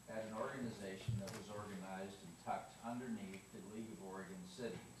had an organization that was organized and tucked underneath the League of Oregon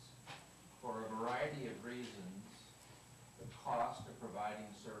Cities. For a variety of reasons, the cost of providing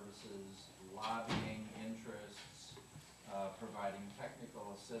services, lobbying interests, providing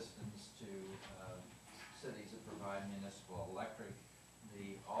technical assistance to cities that provide municipal electric,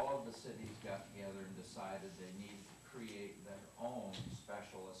 all of the cities got together and decided they needed to create their own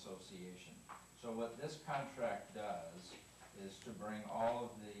special association. So what this contract does is to bring all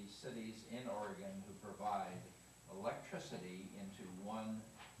of the cities in Oregon who provide electricity into one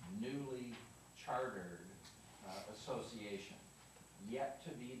newly chartered association. Yet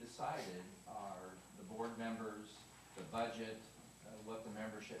to be decided are the board members, the budget, what the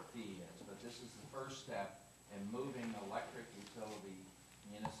membership fee is. But this is the first step in moving electric utility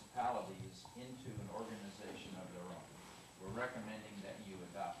municipalities into an organization of their own. We're recommending that you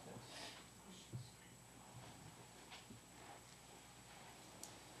adopt this.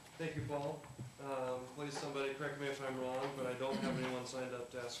 Thank you, Paul. Please facilities, somebody correct me if I'm wrong, but I don't have anyone signed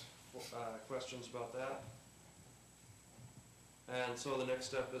up to ask questions about that. And so the next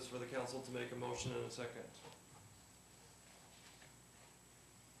step is for the council to make a motion in a second.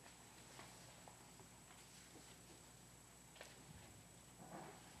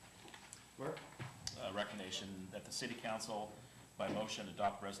 Mark? Recognition that the city council by motion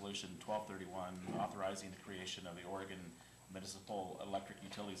adopt resolution 1231 authorizing the creation of the Oregon Municipal Electric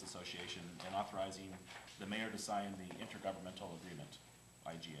Utilities Association and authorizing the mayor to sign the intergovernmental agreement,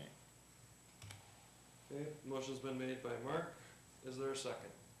 IGA. Okay, motion's been made by Mark. Is there a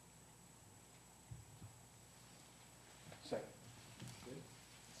second? Second. Okay.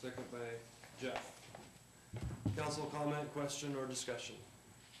 Second by Jeff. Council comment, question, or discussion?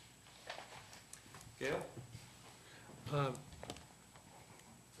 Gail?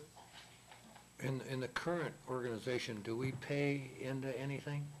 In the current organization, do we pay into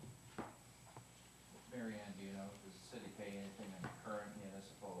anything? Mary Ann, do you know, does the city pay anything in the current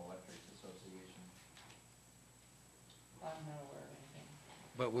municipal electric association? I'm not aware of anything.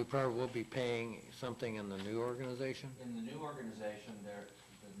 But we probably will be paying something in the new organization? In the new organization,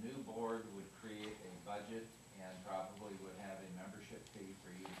 the new board would create a budget and probably would have a membership fee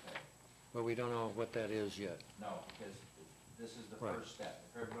for you to pay. But we don't know what that is yet. No, because this is the Right. first step.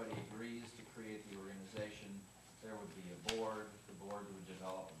 If everybody agrees to create the organization, there would be a board, the board would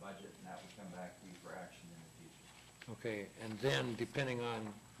develop a budget, and that would come back to you for action in the future. Okay, and then depending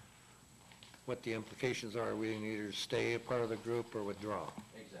on what the implications are, we can either stay a part of the group or withdraw.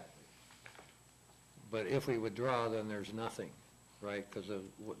 Exactly. But if we withdraw, then there's nothing, right? Because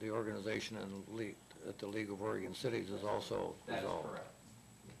the organization at the League of Oregon Cities is also That is dissolved. correct.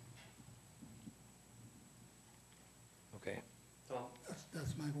 Okay. Tom?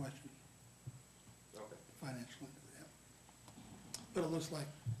 That's my question, Okay. financially, yeah. But it looks like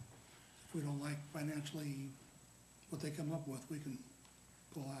if we don't like financially what they come up with, we can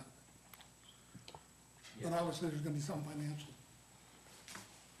pull out. But Yes. obviously, there's gonna be some financial,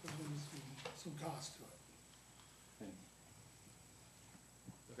 there's gonna be some cost to it.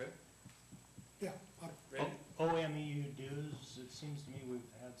 Okay. Yeah, Randy? OMEU dues, it seems to me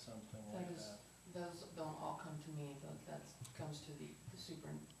we've had something like That is, that. those don't all come to me, that comes to the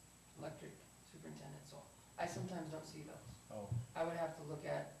electric superintendent, so I sometimes don't see those. Oh, I would have to look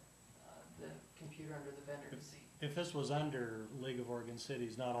at the computer under the vendor to see. if this was under League of Oregon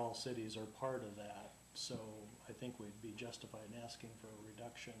Cities, not all cities are part of that, so I think we'd be justified in asking for a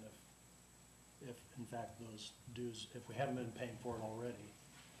reduction if in fact those dues, if we haven't been paying for it already.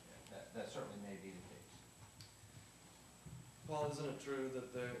 That certainly may be the case. Paul, isn't it true that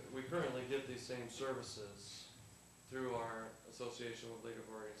we currently get these same services through our association with League of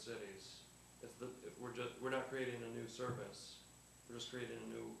Oregon Cities? We're not creating a new service, we're just creating a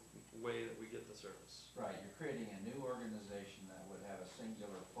new way that we get the service. Right, you're creating a new organization that would have a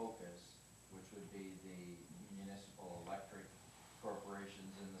singular focus, which would be the municipal electric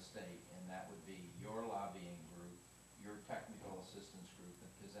corporations in the state, and that would be your lobbying group, your technical assistance group,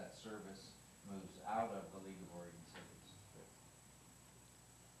 because that service moves out of the League of Oregon Cities.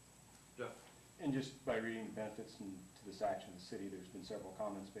 Jeff? And just by reading the benefits to this action of the city, there's been several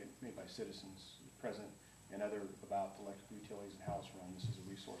comments made by citizens present and other about electric utilities and how it's run. This is a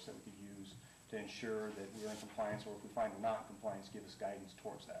resource that we could use to ensure that we're in compliance, or if we find we're not in compliance, give us guidance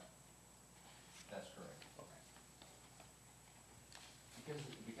towards that. That's correct.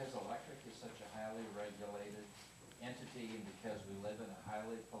 Because electric is such a highly regulated entity, and because we live in a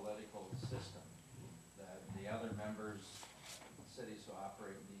highly political system, that the other members, cities who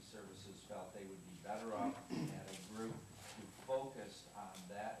operate these services felt they would be better off at a group who focused on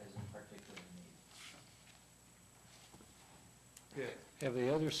that as a particular need. Okay. Have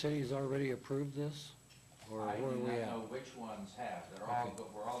the other cities already approved this? Or I where do are we not at? know which ones have. They're all, Okay.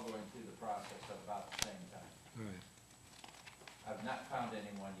 we're all going through the process at about the same time. All right, I've not found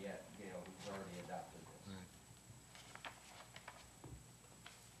anyone yet, Gail, who's already adopted all this. right.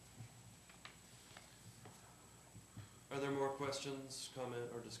 Are there more questions, comment,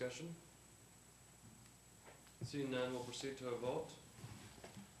 or discussion? Seeing none, we'll proceed to a vote.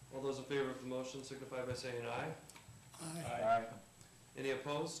 All those in favor of the motion signify by saying aye. I, Any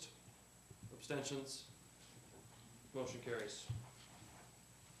opposed? Abstentions? Motion carries.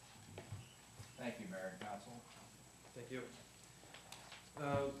 Thank you, Mayor and Council. Thank you.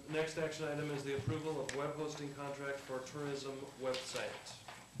 Next action item is the approval of web hosting contract for tourism website.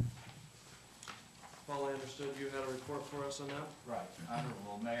 Paul, I understood you had a report for us on that? Right.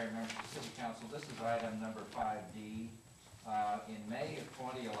 Honorable Mayor, members of the City Council, this is item number 5D. In May of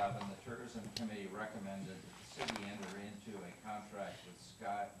 2011, the Tourism Committee recommended that the city enter into a contract with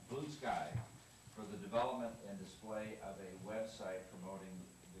Blue Sky for for the development and display of a website promoting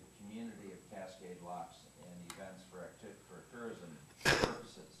the community of Cascade Locks and events for tourism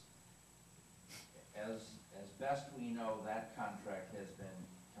purposes. As best we know, that contract has been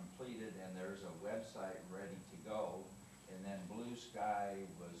completed and there's a website ready to go. And then Blue Sky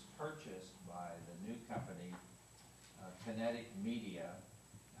was purchased by the new company, Kinetic Media.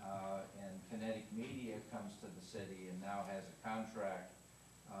 And Kinetic Media comes to the city and now has a contract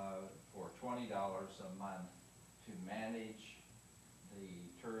for $20 a month to manage the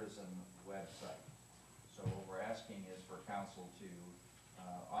tourism website. So what we're asking is for council to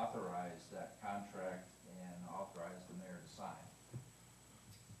authorize that contract and authorize the mayor to sign.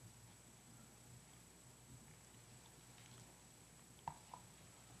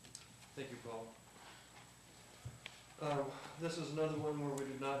 Thank you, Paul. This is another one where we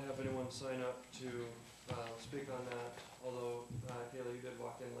did not have anyone sign up to speak on that, although Kayla, you did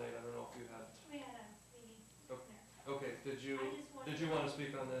walk in late. I don't know if you had. We had a meeting Oh. there. Okay, did you want to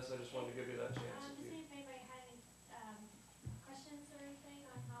speak on this? I just wanted to give you that chance. To If see you- if anybody had any, questions or anything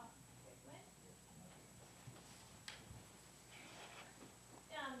on how it went.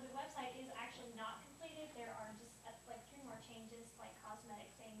 The website is actually not completed. There are just like 3 more changes, like cosmetic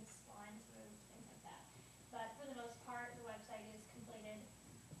things, lines moved, things like that. But for the most part, the website is completed.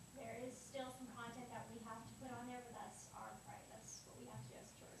 There is still some content that we have to put on there, but that's that's what we have to do as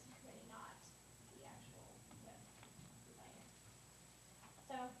a tourism committee, not the actual web designer.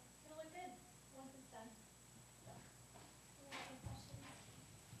 So it'll look good once it's done. So, any questions?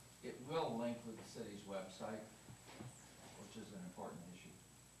 It will link with the city's website, which is an important issue.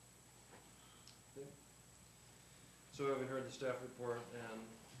 So we haven't heard the staff report and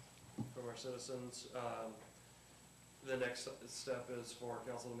from our citizens. The next step is for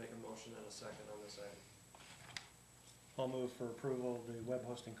council to make a motion and a second on this item. I'll move for approval of the web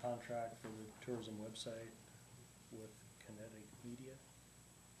hosting contract for the tourism website with Kinetic Media.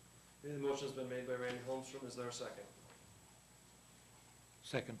 Okay, the motion's been made by Randy Holmstrom. Is there a second?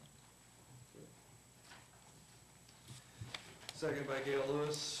 Second. Second by Gail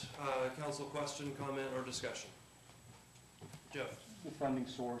Lewis. Council question, comment, or discussion? Jeff? The funding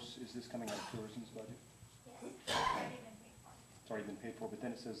source, is this coming out of tourism's budget? Yes, it's already been paid for. It's already been paid for, but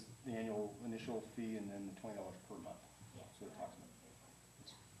then it says the annual initial fee and then the $20 per month. Yes. So it talks about,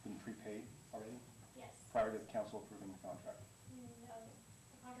 it's been prepaid already Yes. prior to the council approving the contract. No,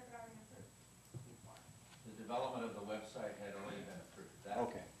 the contract had already been approved before. The development of the website had already been approved. That-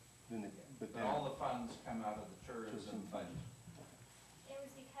 Okay, then, but But then. all the funds come out of the tourism budget. It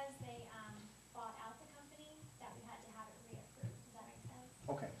was because they, bought out the company that we had to have it reapproved. Does that make sense?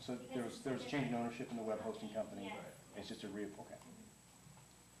 Okay, so Because there's a change in ownership in the web hosting company. Yes. It's just a okay.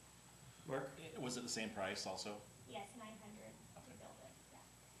 Mark? Was it the same price also? Yes, 900 to build it,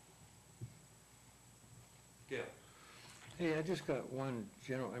 yeah. Gail? Hey, I just got one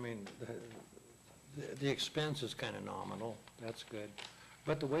general, I mean, the expense is kind of nominal, that's good.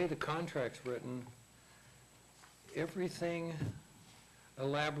 But the way the contract's written, everything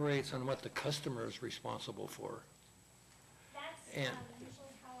elaborates on what the customer is responsible for. That's And-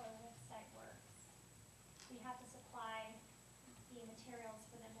 usually how a website works. We have to supply the materials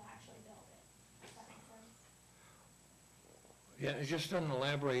for them to actually build it. Does that make sense? Yeah, it just doesn't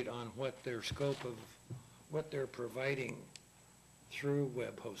elaborate on what their scope of, what they're providing through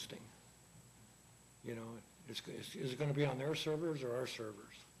web hosting. You know, is it going to be on their servers or our servers?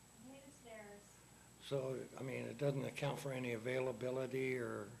 I believe it's theirs. So, I mean, it doesn't account for any availability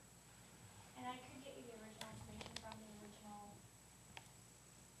or, And I could get you the original information from the original.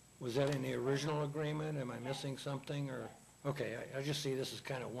 was that in the original agreement? Am I missing something or? Yes. Okay, I just see this as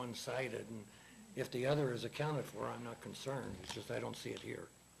kind of one-sided, and if the other is accounted for, I'm not concerned. It's just I don't see it here.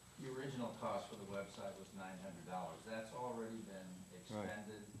 The original cost for the website was $900. That's already been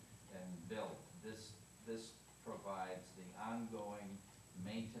expended and built. This provides the ongoing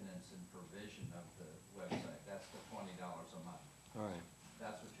maintenance and provision of the website. That's the $20 a month. All right,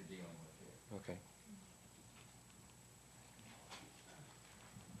 That's what you're dealing with here. okay.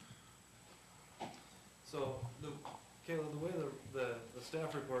 So, Kayla, the way the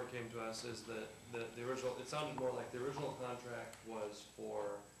staff report came to us is that the original, it sounded more like the original contract was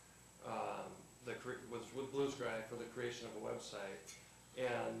for, was with Blue Sky for the creation of a website.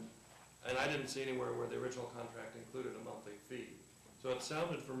 And I didn't see anywhere where the original contract included a monthly fee. So it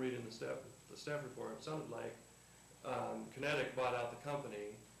sounded, from reading the staff report, it sounded like Kinetic bought out the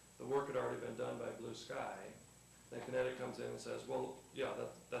company, the work had already been done by Blue Sky. Then Kinetic comes in and says, well, yeah,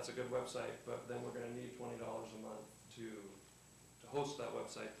 that's a good website, but then we're gonna need $20 a month to host that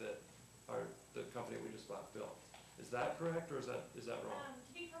website that the company we just bought built. Is that correct, or is that wrong?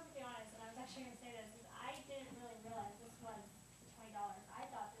 To be perfectly honest, and I was actually gonna say this, is I didn't really realize this was the $20. I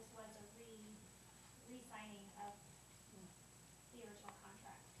thought this was a re-signing of the original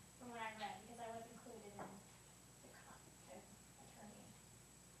contract, from what I read, because I was included in the attorney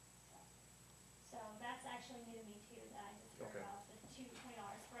stuff. So that's actually new to me too, that I just heard Okay. about the $20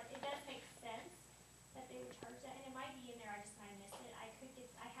 for it. It does make sense that they would charge that, and it might be in there, I just might have missed it.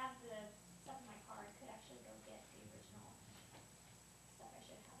 I have the stuff in my car, I could actually go get the original stuff, I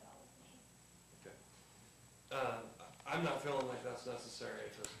should have it all with me. Okay. I'm not feeling like that's necessary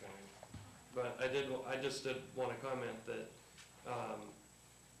at this point, but I just did want to comment that,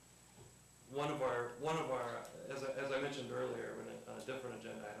 one of our, as I mentioned earlier, on a different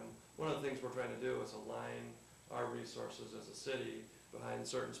agenda item, one of the things we're trying to do is align our resources as a city behind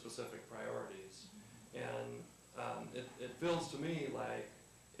certain specific priorities. And it feels to me like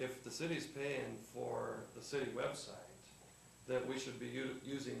if the city's paying for the city website, that we should be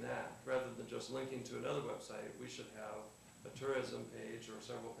using that rather than just linking to another website. We should have a tourism page or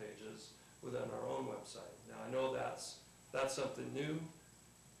several pages within our own website. Now, I know that's something new,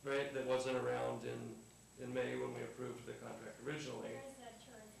 right, that wasn't around in May when we approved the contract originally. There is a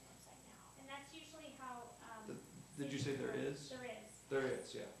tourism website now, and that's usually how, Did you say there is? There is. There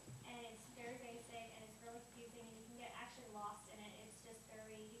is, yeah. And it's very basic, and it's really confusing, and you can get actually lost in it. It's just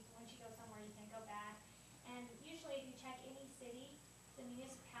once you go somewhere, you can go back. And usually if you check any city, the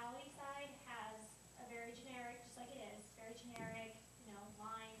municipality side has a very generic, just like it is, very generic,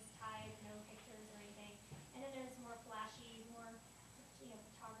 lines, type, no pictures or anything. And then there's more flashy, more,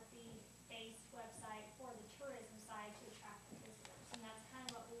 photography-based website for the tourism side to attract the visitors. And that's kind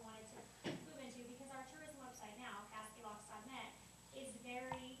of what we wanted to move into, because our tourism website now, CascadLocks.net, is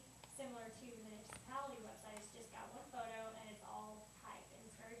very similar to the municipality website. It's just got one photo and it's all typed, and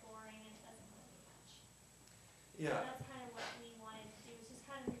it's very boring and it doesn't really do much. Yeah. So that's kind of what we wanted to do, is just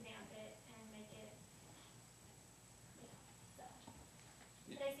kind of revamp it and make it, so.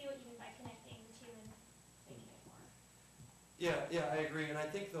 But I see what you mean by connecting the two and making it more. Yeah, I agree, and I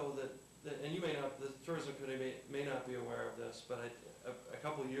think though that and you may not, the tourism committee may not be aware of this, but a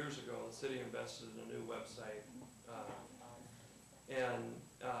couple of years ago, the city invested in a new website.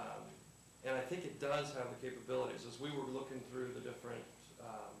 And I think it does have the capabilities. As we were looking through the different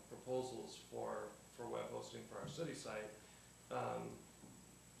proposals for web hosting for our city site,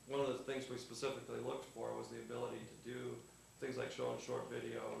 one of the things we specifically looked for was the ability to do things like showing short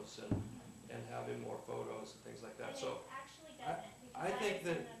videos and having more photos and things like that. And So it actually doesn't, I because think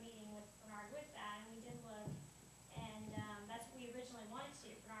I was that in a meeting with Bernard with that, and we did look, and that's what we originally wanted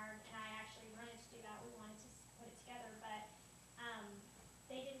to do. Bernard and I actually wanted to do that, we wanted to put it together, but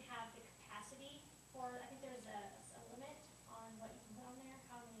they didn't have the capacity for, I think there's a limit on what you can put on there,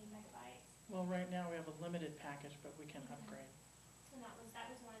 how many megabytes. Well, right now, we have a limited package, but we can upgrade. And that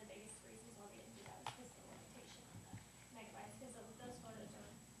was one of the biggest reasons why we didn't do that, was because of the limitation on the megabytes, because those photos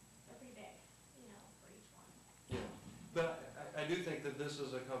they're pretty big, for each one. Yeah, but I do think that this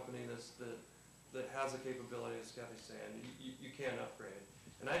is a company that has the capability, as Kathy's saying, you can upgrade.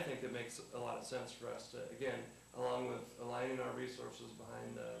 And I think it makes a lot of sense for us to, again, along with aligning our resources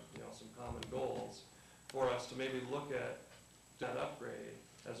behind, some common goals, for us to maybe look at that upgrade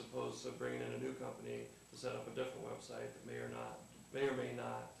as opposed to bringing in a new company to set up a different website that may or may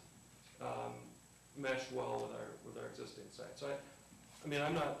not mesh well with our existing site. So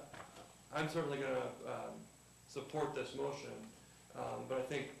I'm certainly going to support this motion, but I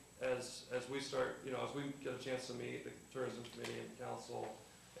think as we start, as we get a chance to meet the tourism committee and the council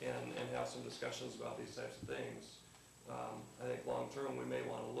and have some discussions about these types of things, I think long-term we may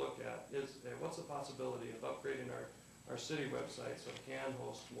want to look at what's the possibility of upgrading our city website so it can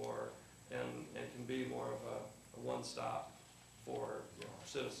host more and can be more of a one-stop for our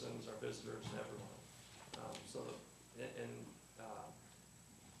citizens, our visitors, and everyone.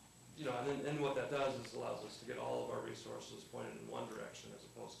 And what that does is allows us to get all of our resources pointed in one direction as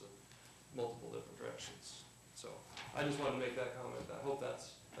opposed to multiple different directions. So I just wanted to make that comment. I hope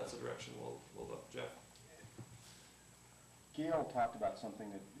that's the direction we'll look. Jeff? Gail talked about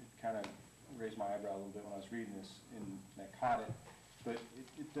something that kind of raised my eyebrow a little bit when I was reading this, and I caught it. But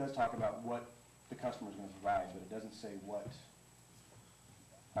it does talk about what the customer is going to provide, but it doesn't say what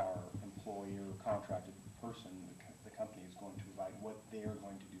our employee or contracted person, the company, is going to provide, what they're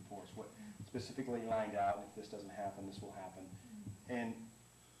going to do for us, what specifically lined out, and if this doesn't happen, this will happen. And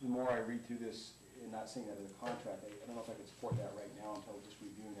the more I read through this, and not saying that as a contract, I don't know if I could support that right now until just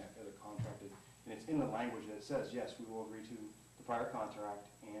reviewing that as a contracted. And it's in the language that it says, yes, we will agree to the prior contract,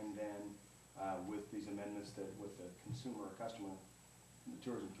 and then with these amendments that with the consumer or customer, the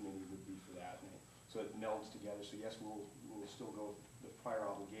tourism committee would be for that. And so it melds together. So yes, we'll still go with the prior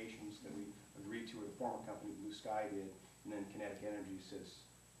obligations that we agreed to, or the former company, Blue Sky, did, and then Kinetic Energy says,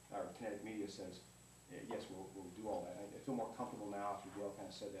 or Kinetic Media says, yes, we'll do all that. I feel more comfortable now after Gail kind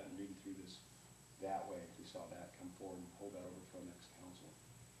of said that and reading through this that way. We saw that come forward and hold that over for the next council.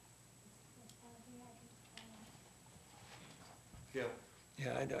 Yeah.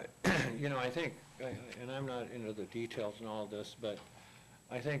 Yeah, I think, and I'm not into the details and all this, but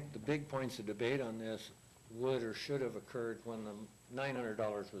I think the big points of debate on this would or should have occurred when the $900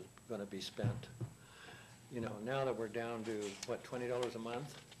 was going to be spent. Now that we're down to, what, $20 a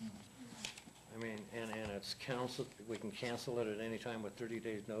month? I mean, and it's canceled, we can cancel it at any time with 30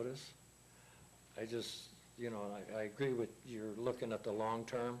 days notice. I just, I agree with you're looking at the long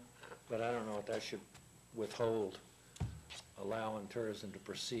term, but I don't know if that should withhold allowing tourism to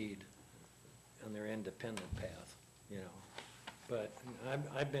proceed on their independent path, But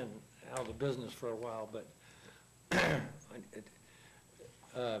I've been out of the business for a while, but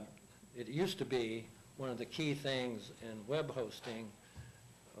it used to be one of the key things in web hosting,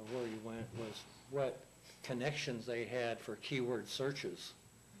 where you went, was what connections they had for keyword searches.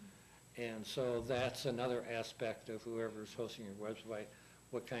 And so that's another aspect of whoever's hosting your website,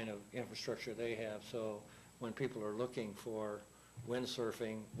 what kind of infrastructure they have. So when people are looking for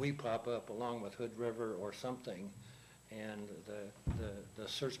windsurfing, we pop up along with Hood River or something, and the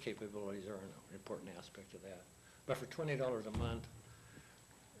search capabilities are an important aspect of that. But for $20 a month,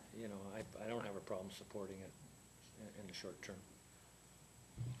 I don't have a problem supporting it in the short term.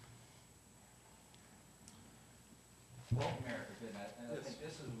 Well, Mayor, and I think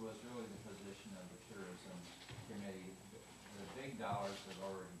this was really the position of the tourism committee. The big dollars have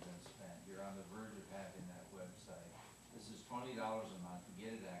already been spent. You're on the verge of having that website. This is $20 a month to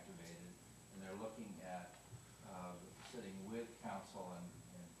get it activated, and they're looking at sitting with council and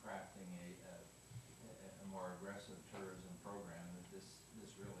crafting a more aggressive tourism program. That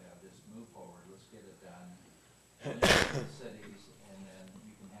this really ought to just move forward. Let's get it done in the cities, and then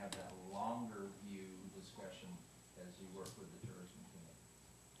you can have that longer view discussion as you work with the tourism committee.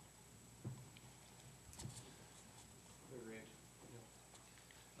 Agreed.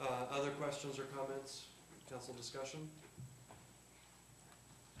 Yeah. Other questions or comments? Council discussion?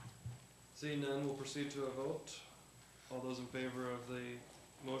 Seeing none, we'll proceed to a vote. All those in favor of the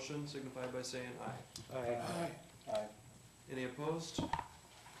motion signify by saying aye. Aye. Aye. Any opposed?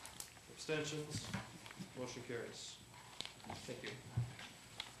 Abstentions? Motion carries. Thank you.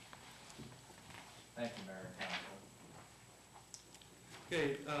 Thank you, Mayor and Council.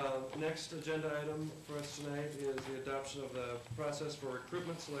 Okay, next agenda item for us tonight is the adoption of the process for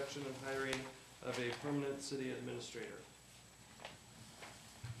recruitment, selection, and hiring of a permanent city administrator.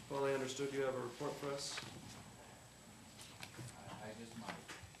 Paul, I understood you have a report for us. I just might.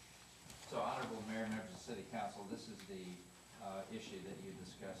 So, Honorable Mayor, members of the City Council, this is the issue that you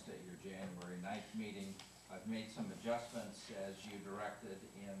discussed at your January 9th meeting. I've made some adjustments as you directed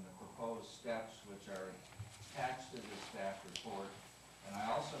in the proposed steps, which are attached to the staff report. And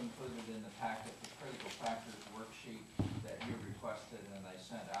I also included in the packet the critical factors worksheet that you requested and I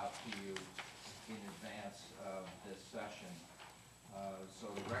sent out to you in advance of this session.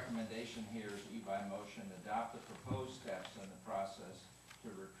 So the recommendation here is that you by motion adopt the proposed steps in the process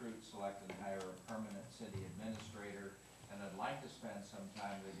to recruit, select, and hire a permanent city administrator. And I'd like to spend some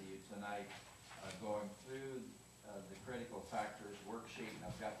time with you tonight going through the critical factors worksheet. And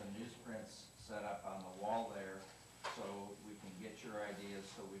I've got the newsprints set up on the wall there so we can get your ideas,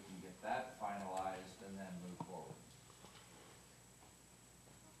 so we can get that finalized and then move forward.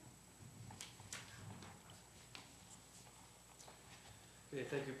 Okay,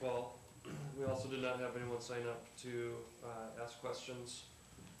 thank you, Paul. We also did not have anyone sign up to ask questions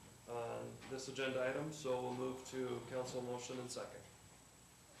on this agenda item, so we'll move to council motion and second.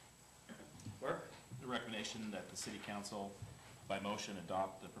 Mark? The recommendation that the city council by motion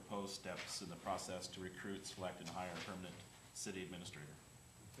adopt the proposed steps in the process to recruit, select, and hire a permanent city administrator.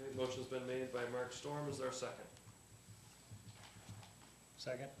 Okay, motion's been made by Mark Storm. Is there a second?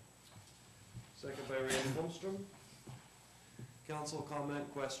 Second? Second by Randy Holmstrom. Council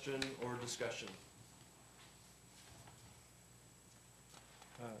comment, question, or discussion?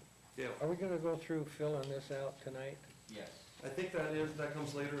 Gail? Are we going to go through filling this out tonight? Yes. I think that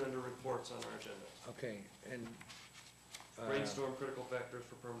comes later under reports on our agenda. Okay, and Brainstorm critical factors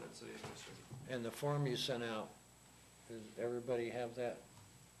for permanent city administrator. and the form you sent out, does everybody have that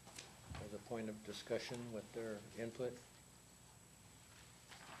as a point of discussion with their input?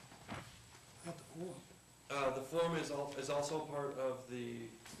 Not the form. The form is also part of the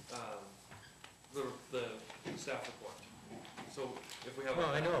staff report. so if we have. Well,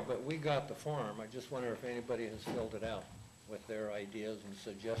 I know, but we got the form. I just wonder if anybody has filled it out with their ideas and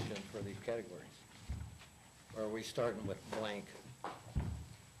suggestions for these categories. Or are we starting with blank?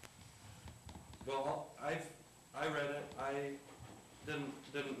 Well, I read it, I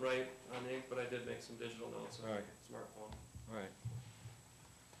didn't write on ink, but I did make some digital notes on my Right. smartphone, All right,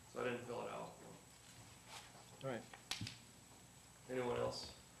 so I didn't fill it out. all right. Anyone else?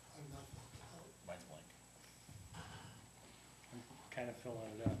 I'm not, Mine's blank. I'm kind of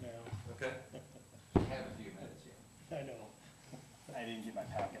filling it out now. Okay, Have a few minutes yet. I know. I didn't get my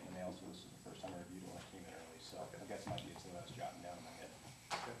packet in the mail, so this is the first time I reviewed it when I came in early, so I guess it might be something I was jotting down in my head.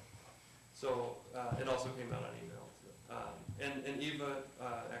 okay. So, it also came out on email. And Eva,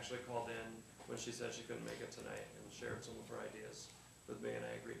 actually called in when she said she couldn't make it tonight and shared some of her ideas with me, and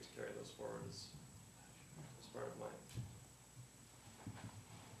I agreed to carry those forward as part of mine.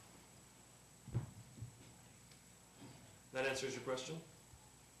 That answers your question?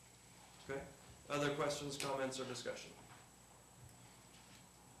 Okay. Other questions, comments, or discussion?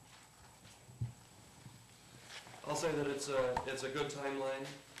 I'll say that it's a good timeline.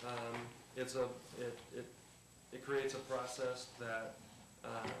 It creates a process that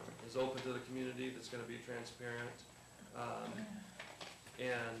is open to the community, that's going to be transparent,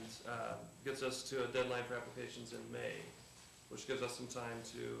 and gets us to a deadline for applications in May, which gives us some time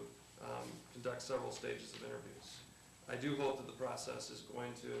to conduct several stages of interviews. I do hope that the process is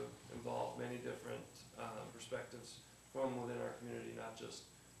going to involve many different perspectives from within our community, not just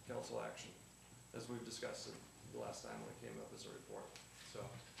council action, as we've discussed it the last time when it came up as a report. So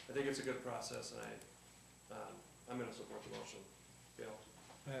I think it's a good process, and I'm going to support the motion. Gail?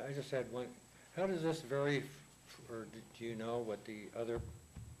 I just had one, how does this vary, or do you know what the other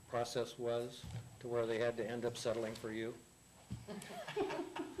process was to where they had to end up settling for you?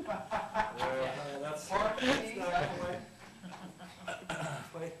 That's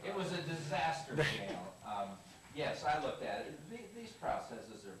It was a disaster, Gail. Yes, I looked at it. These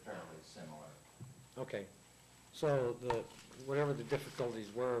processes are fairly similar. Okay, so whatever the difficulties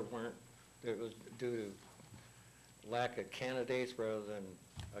weren't, it was due to lack of candidates rather than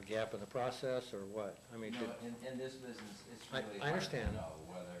a gap in the process, or what? I mean, You know, in this business, it's really I hard to understand. know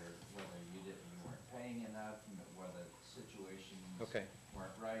whether you weren't paying enough, whether situations Okay.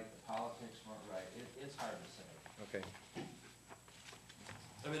 weren't right, the politics weren't right. It's hard to say. Okay,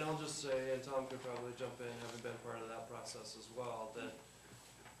 I mean, I'll just say, and Tom could probably jump in, having been part of that process as well, that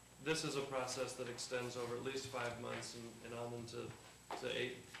this is a process that extends over at least 5 months and on into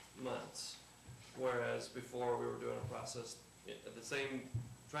 8 months. Whereas before, we were doing a process at the same,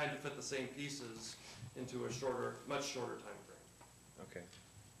 trying to fit the same pieces into a shorter, much shorter time frame. okay.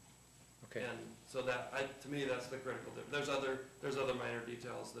 Okay, And so that, to me, that's the critical difference. There's other minor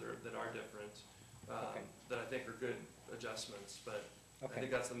details that are different, Okay. that I think are good adjustments, but I okay,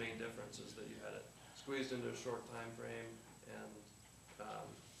 think that's the main difference, is that you had it squeezed into a short time frame,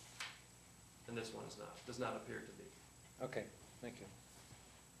 and this one does not appear to be. okay, thank you.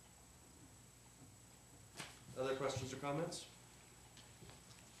 Other questions or comments?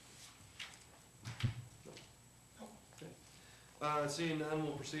 No. Okay. Seeing none,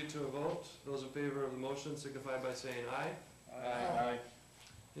 we'll proceed to a vote. Those in favor of the motion signify by saying aye. Aye.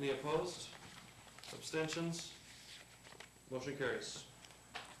 Any opposed? Abstentions? Motion carries.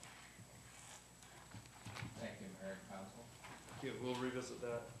 Thank you, Mayor and Council. Thank you. We'll revisit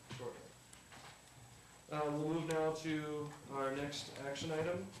that shortly. We'll move now to our next action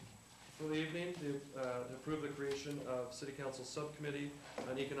item for the evening, to approve the creation of City Council Subcommittee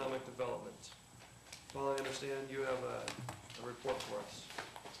on Economic Development. Paul, I understand you have a report for us.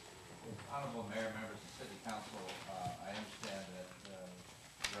 Honorable Mayor, members of City Council, I understand that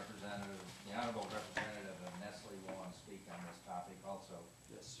the Honorable Representative of Nestle will want to speak on this topic also.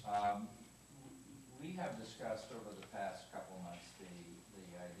 Yes. We have discussed over the past couple months the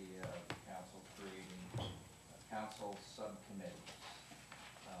idea of the council creating council subcommittees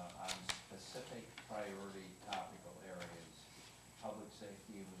on specific priority topical areas. Public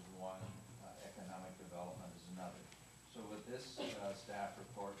safety was one, economic development is another. So what this staff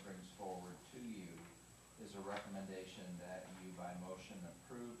report brings forward to you is a recommendation that you by motion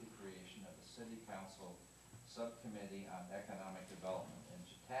approve the creation of a city council subcommittee on economic development, and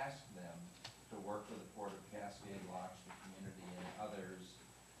to task them to work with the Port of Cascade Locks, the community, and others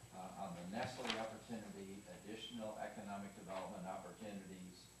on the Nestle opportunity, additional economic development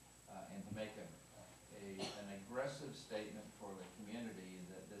opportunities, and to make an aggressive statement for the community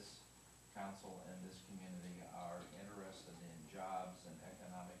that this council and this community are interested in jobs and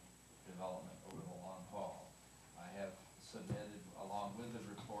economic development over the long haul. I have submitted, along with the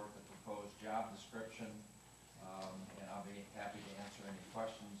report, the proposed job description, and I'll be happy to answer any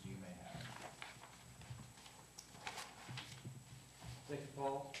questions you may have. Thank you,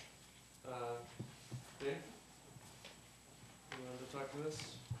 Paul. Dave? You wanted to talk to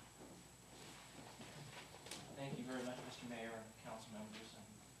us? Thank you very much, Mr. Mayor and council members and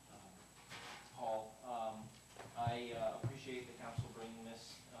Paul. I appreciate the council bringing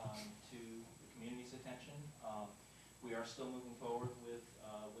this to the community's attention. We are still moving forward with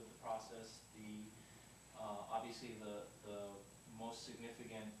the process. Obviously the most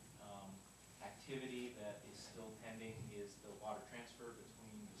significant activity that is still pending is the water transfer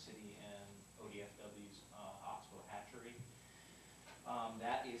between the city and ODFW's Oxbow hatchery.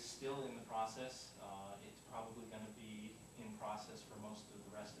 That is still in the process. It's probably going to be in process for most of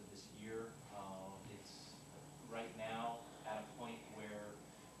the rest of this year. It's right now at a point where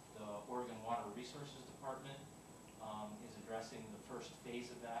the Oregon Water Resources Department is addressing the first phase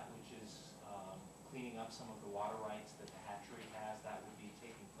of that, which is cleaning up some of the water rights that the hatchery has. That would be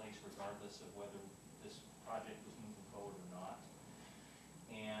taking place regardless of whether this project was moving forward or not.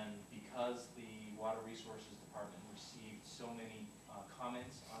 And because the Water Resources Department received so many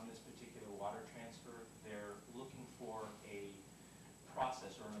comments on this particular water transfer, they're looking for a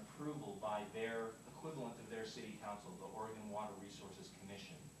process or an approval by their equivalent of their city council, the Oregon Water Resources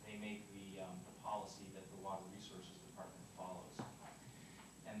Commission. They make the policy that the Water Resources Department follows.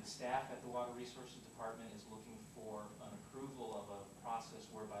 And the staff at the Water Resources Department is looking for an approval of a process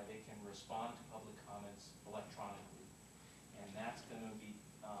whereby they can respond to public comments electronically. And that's going to be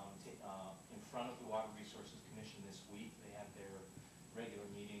in front of the Water Resources Commission this week. They have their regular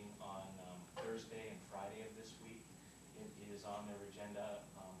meeting on Thursday and Friday of this week. It is on their agenda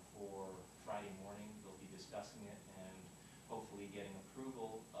for Friday morning. They'll be discussing it and hopefully getting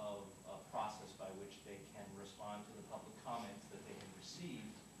approval of a process by which they can respond to the public comments that they have received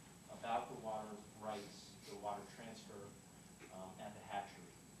about the water rights, the water transfer at the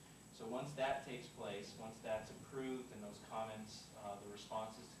hatchery. So once that takes place, once that's approved and those comments, the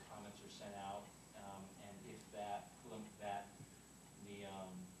responses to comments are sent out, and if that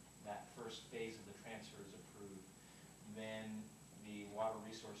first phase of the transfer is approved, then the Water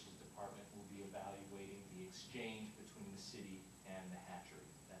Resources Department will be evaluating the exchange between the city and the hatchery.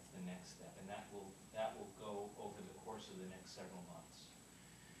 That's the next step, and that will go over the course of the next several months.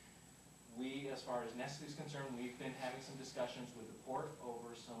 We, as far as Nestle's concerned, we've been having some discussions with the port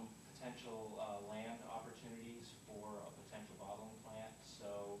over some potential land opportunities for a potential bottling plant.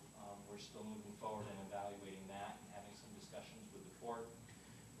 So we're still moving forward and evaluating that and having some discussions with the port.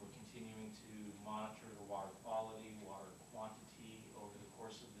 We're continuing to monitor the water quality, water quantity over the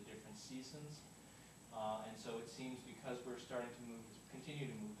course of the different seasons. And so it seems because we're starting to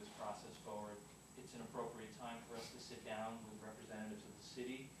continue to move this process forward, it's an appropriate time for us to sit down with representatives of the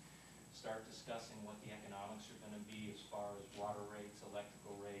city, start discussing what the economics are going to be as far as water rates,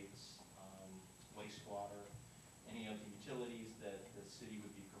 electrical rates, wastewater, any of the utilities that the city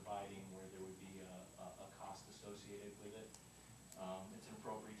would be providing where there would be a cost associated with it. It's an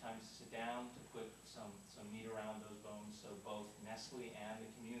appropriate time to sit down to put some meat around those bones so both Nestle and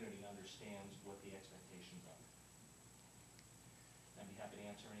the community understands what the expectations are. I'd be happy to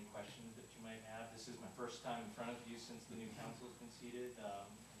answer any questions that you might have. This is my first time in front of you since the new council has been seated.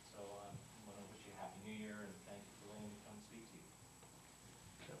 So I want to wish you a Happy New Year and thank you for letting me come speak to you.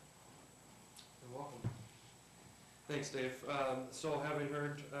 You're welcome. Thanks, Dave. So having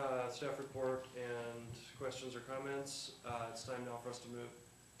heard staff report and questions or comments, it's time now for us to move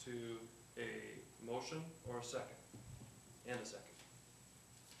to a motion or a second. And a second.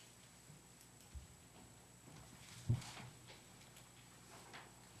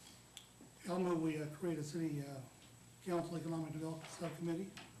 I'll move we create a city council economic development subcommittee.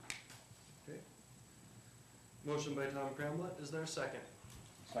 Okay. Motion by Tom Cramlett. Is there a second?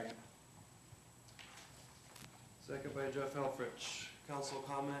 Second. Second by Jeff Helfrich. Council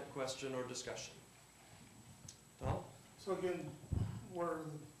comment, question, or discussion? Tom? So again, where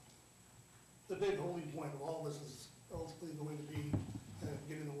the big holding point of all this is ultimately going to be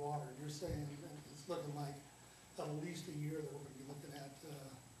getting the water. You're saying it's looking like at least a year that we're going to be looking at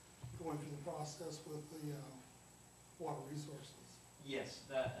going through the process with the water resources. Yes,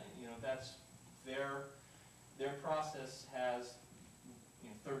 that's their process has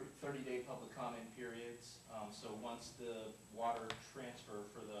 30-day public comment periods. So once the water transfer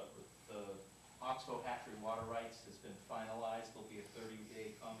for the Oxbow hatchery water rights has been finalized, there'll be a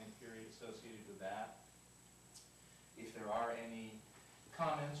 30-day comment period associated with that. If there are any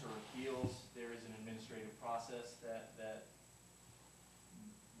comments or appeals, there is an administrative process that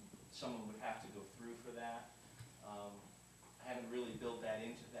someone would have to go through for that. I haven't really built that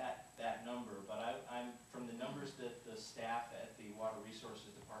into that number, but I'm from the numbers numbers that the staff at the Water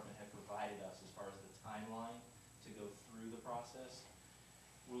Resources Department have provided us as far as the timeline to go through the process,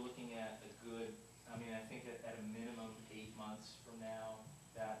 we're looking at a good, I mean, I think at a minimum 8 months from now,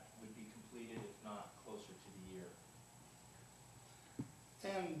 that would be completed, if not closer to the year.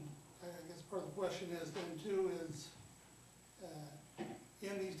 And I guess part of the question is then too is,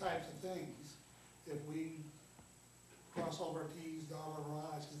 in these types of things, if we cross all of our Ts, dot all of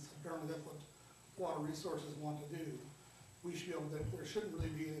our Is, because apparently that's what Water Resources want to do, we should be able to, there shouldn't really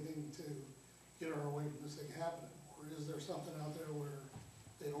be anything to get in our way from this thing happening. Or is there something out there where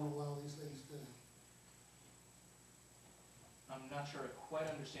they don't allow these things to? I'm not sure I quite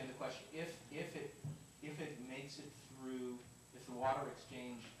understand the question. If it makes it through, if the water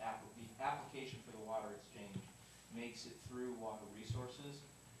exchange, the application for the water exchange makes it through Water Resources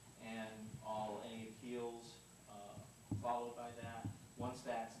and any appeals followed by that, once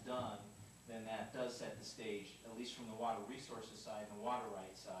that's done, then that does set the stage, at least from the Water Resources side and the water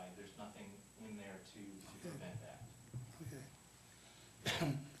rights side, there's nothing in there to prevent that.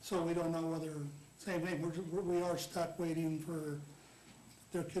 Okay. So we don't know whether, same thing, we are stuck waiting for,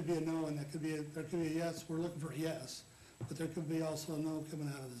 there could be a no and there could be a yes, we're looking for a yes, but there could be also a no coming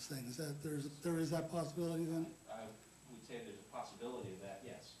out of this thing. Is that, there is that possibility then? I would say there's a possibility of that,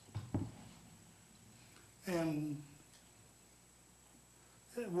 yes. And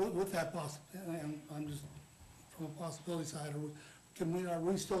with that and I'm just from a possibility side, are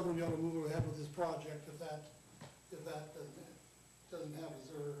we still going to be able to move ahead with this project if that doesn't happen?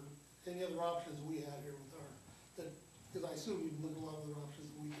 Is there any other options we have here with our, because I assume you've looked at a lot of other options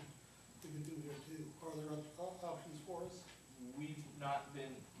that we could do here too. Are there other options for us? We've not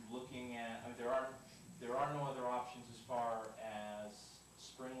been looking at, I mean, there are no other options as far as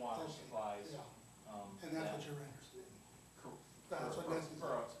spring water supplies. Yeah. And that's what you're interested in? That's what that's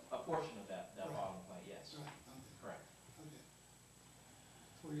for a portion of that right. bottom plant, yes. Right, okay. Correct. Okay.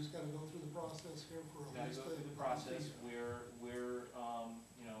 So we just gotta go through the process here for at Gotta least go through the process. We're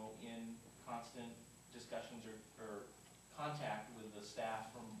you know, in constant discussions or contact with the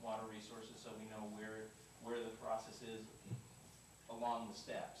staff from Water Resources, so we know where the process is along the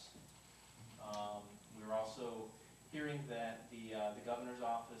steps. We're also hearing that the governor's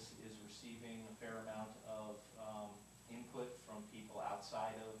office is receiving a fair amount of input from people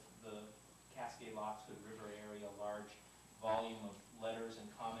outside of the Cascade Lockswood River area. A large volume of letters and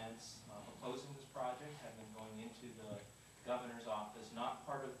comments opposing this project have been going into the governor's office, not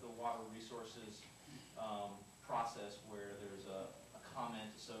part of the Water Resources process where there's a comment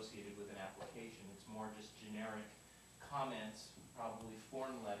associated with an application. It's more just generic comments, probably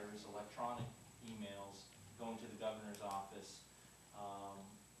form letters, electronic emails going to the governor's office,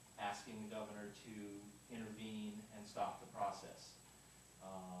 asking the governor to intervene and stop the process.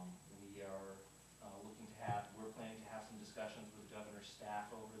 We are we're planning to have some discussions with the governor's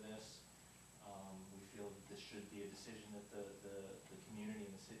staff over this. We feel that this should be a decision that the community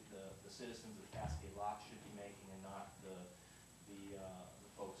and the citizens of Cascade Lock should be making, and not the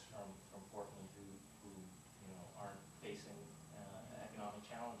folks from Portland who you know aren't facing economic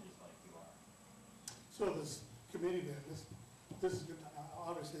challenges like you are. So this committee then, this is good,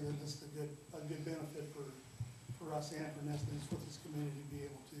 obviously then this is a good benefit for us and for Nestle's, for this community to be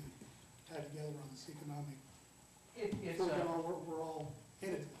able to tie together on this economic. We're all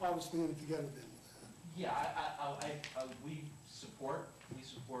in it, obviously in it together then with that. Yeah, we support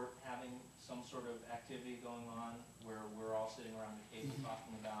having some sort of activity going on where we're all sitting around the table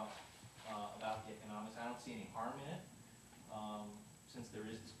talking about the economics. I don't see any harm in it, since there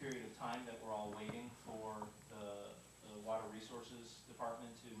is this period of time that we're all waiting for the Water Resources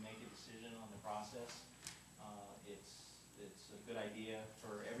Department to make a decision on the process. It's a good idea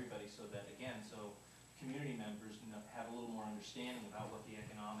for everybody, so that so community members have a little more understanding about what the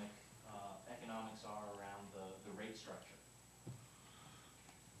economics are around the rate structure.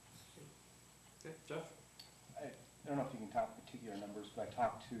 Okay, Jeff? I don't know if you can talk particular numbers, but I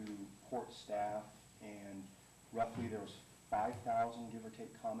talked to port staff, and roughly there was 5,000, give or take,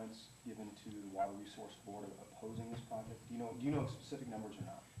 comments given to the Water Resource Board opposing this project. Do you know specific numbers or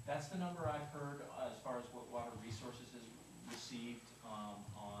not? That's the number I've heard as far as what Water Resources has received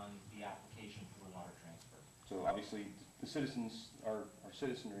on the application for the water transfer. So obviously, the citizens, our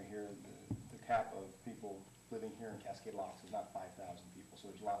citizenry here, the cap of people living here in Cascade Locks is not 5,000 people.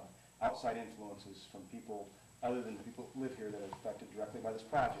 So there's a lot of outside influences from people other than the people who live here that are affected directly by this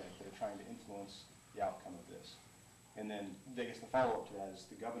project that are trying to influence the outcome of this. And then I guess the follow-up to that is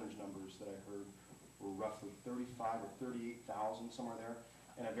the governor's numbers that I heard were roughly 35 or 38,000, somewhere there,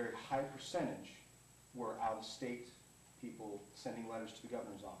 and a very high percentage were out-of-state people sending letters to the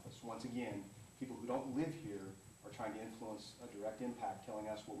governor's office. Once again, people who don't live here are trying to influence a direct impact, telling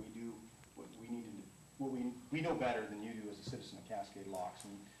us what we do, what we need to do, what we know better than you do as a citizen of Cascade Locks,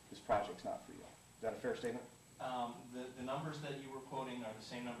 and this project's not for you. Is that a fair statement? The numbers that you were quoting are the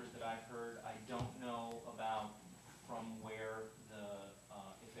same numbers that I've heard. I don't know about from where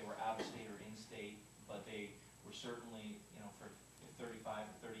if they were out of state or in state, but they were certainly, for 35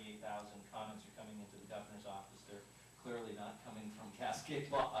 or 38,000 comments are coming into the governor's office, they're clearly not coming from Cascade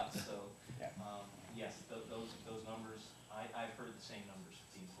Locks. So, yes, those numbers, I've heard the same numbers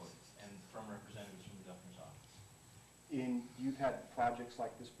being quoted, and from representatives from the governor's office. You've had projects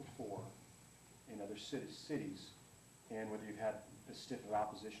like this before in other cities, and whether you've had a stiff of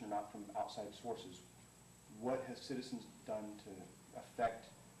opposition or not from outside sources, what have citizens done to affect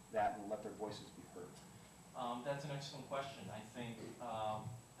that and let their voices be heard? That's an excellent question. I think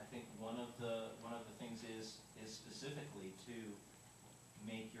one of the things is specifically to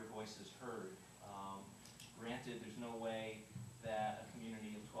make your voices heard. Granted, there's no way that a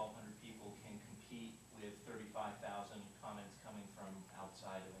community of 1,200 people can compete with 35,000 comments coming from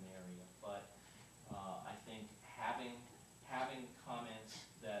outside of an area, but I think having comments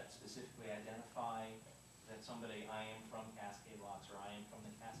that specifically identify that somebody, I am from Cascade Locks, or I am from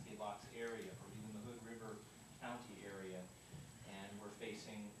the Cascade Locks area, or even the Hood River County area, and we're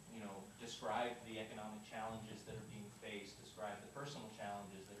facing, describe the economic challenges that are being faced, describe the personal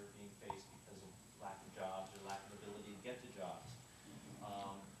challenges that are being faced because of lack of jobs or lack of ability to get to jobs.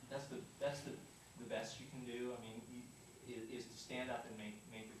 That's the best you can do. I mean, is to stand up and make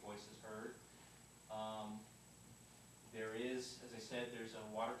your voices heard. There is, as I said, there's a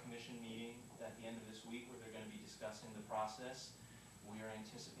Water Commission meeting at the end of this week where they're going to be discussing the process. We are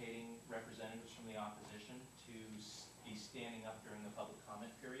anticipating representatives from the opposition to be standing up during the public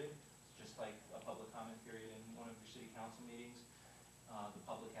comment period, just like a public comment period in one of your city council meetings. The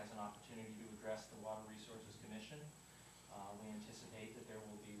public has an opportunity to address the Water Resources Commission. We anticipate that there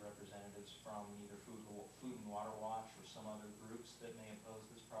will be representatives from either Food and Water Watch or some other groups that may oppose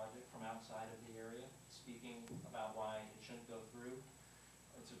this project from outside of the area, speaking about why it shouldn't go through.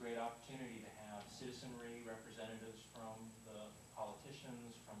 It's a great opportunity to have citizenry, representatives from the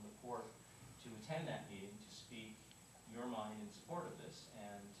politicians, from the port, to attend that meeting, to speak your mind in support of this,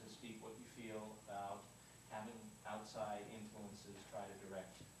 and to speak what you feel about having outside influences try to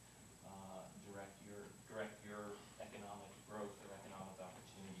direct your economic growth or economic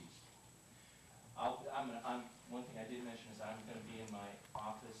opportunities. One thing I did mention is I'm going to be in my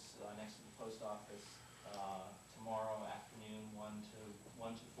office next to the post office tomorrow afternoon, 1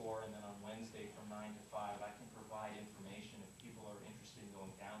 to 4, and then on Wednesday from 9 to 5. I can provide information if people are interested in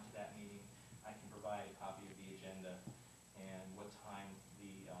going down to that meeting. I can provide a copy of the agenda and what time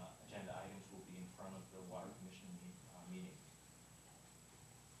the agenda items will be in front of the Water Commission meeting.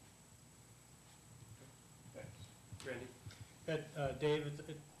 Thanks. Randy? Dave,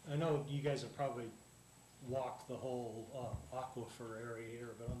 I know you guys have probably walked the whole aquifer area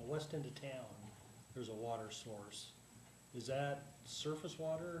here, but on the west end of town, there's a water source. Is that surface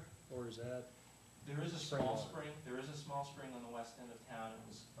water, or is that There is a spring small water? spring. There is a small spring on the west end of town. It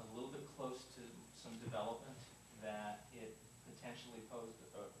was a little bit close to some development that it potentially posed,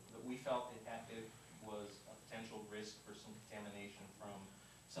 that we felt it was a potential risk for some contamination from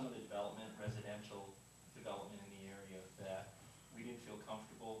some of the development, residential development in the area, that we didn't feel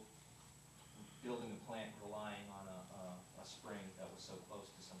comfortable building a plant relying on a spring that was so close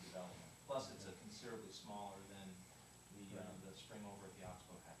to some development. Plus, it's a considerably smaller than the spring over at the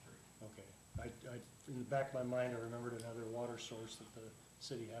Oxbow hatchery. Okay. In the back of my mind, I remembered another water source that the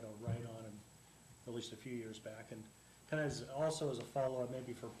city had a right on, at least a few years back. And kind of also as a follow-up,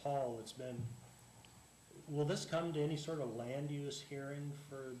 maybe for Paul, will this come to any sort of land use hearing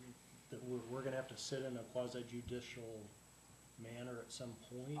that we're going to have to sit in a quasi-judicial manner at some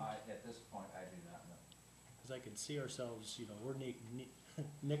point? At this point, I do not know. Because I can see ourselves, we're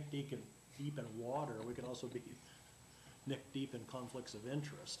neck deep in water. We could also be neck deep in conflicts of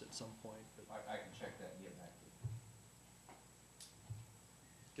interest at some point. But I can check that and get back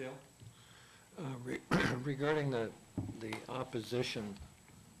to you. Gail? Regarding the opposition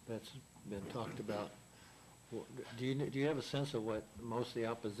that's been talked about, do you have a sense of what most of the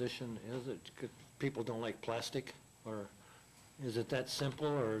opposition is? People don't like plastic, or is it that simple,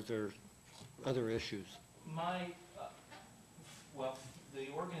 or is there other issues? Well, the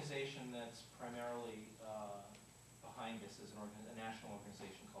organization that's primarily behind this is a national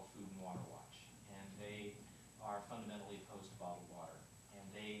organization called Food and Water Watch, and they are fundamentally opposed to bottled water. And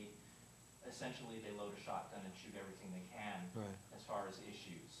they load a shotgun and shoot everything they can as far as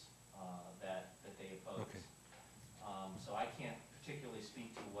issues that they oppose. Okay. So I can't particularly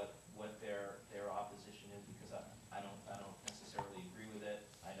speak to what their opposition is, because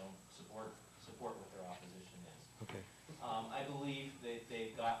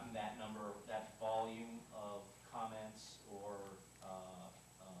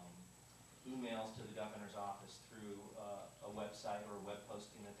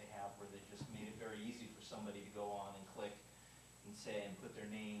somebody to go on and click and say, and put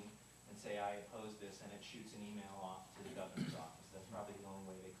their name and say, I oppose this, and it shoots an email off to the governor's office. That's probably the only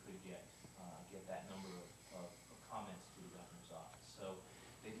way they could get that number of comments to the governor's office. So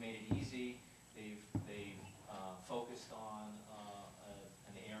they've made it easy. They've focused on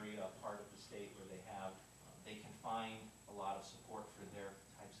an area, a part of the state where they can find a lot of support for their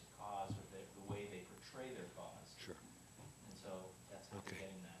types of cause, or the way they portray their cause. Sure. And so that's how Okay. they're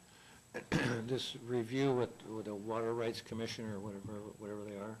getting that. This review with the Water Rights Commission or whatever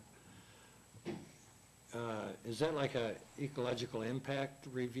they are, is that like a ecological impact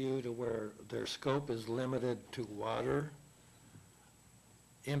review to where their scope is limited to water?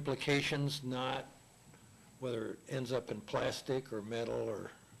 Implications, not whether it ends up in plastic or metal or?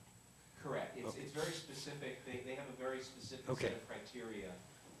 Correct. It's very specific. They have a very specific Okay. set of criteria,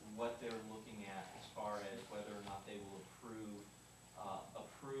 what they're looking at as far as whether or not they will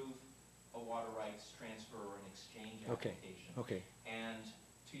approve a water rights transfer or an exchange Okay. application. Okay. And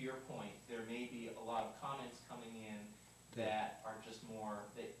to your point, there may be a lot of comments coming in that are just more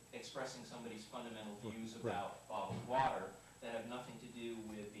expressing somebody's fundamental views Right. about bottled water that have nothing to do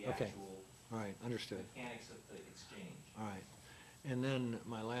with the Okay. actual All right, understood. mechanics of the exchange. All right. And then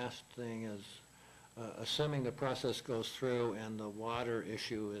my last thing is, assuming the process goes through and the water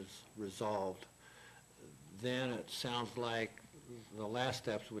issue is resolved, then it sounds like the last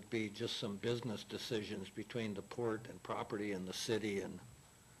steps would be just some business decisions between the port and property and the city and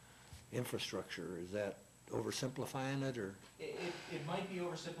infrastructure. Is that oversimplifying it, or? It might be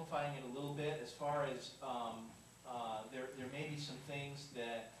oversimplifying it a little bit as far as, there may be some things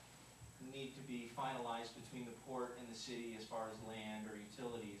that need to be finalized between the port and the city as far as land or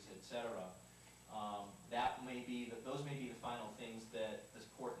utilities, et cetera. Those may be the final things that this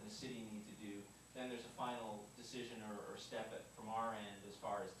port and the city need to do. Then there's a final decision or step from our end as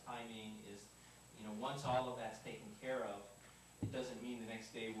far as timing is, once all of that's taken care of, it doesn't mean the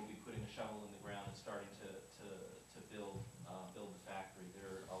next day we'll be putting a shovel in the ground and starting to build the factory.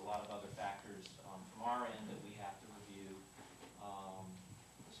 There are a lot of other factors from our end that we have to review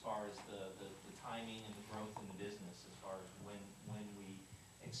as far as the timing and the growth in the business, as far as when we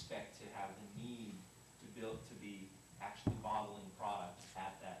expect to have the need to be actually bottling product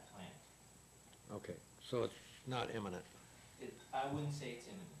at that plant. Okay, so it's not imminent. I wouldn't say it's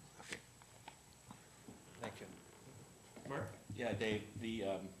imminent. Okay. Thank you. Mark? Yeah, Dave,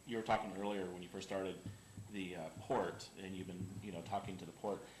 you were talking earlier when you first started the port, and you've been, talking to the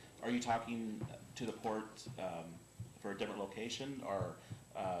port. Are you talking to the port for a different location, or,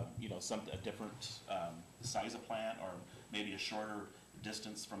 a different size of plant, or maybe a shorter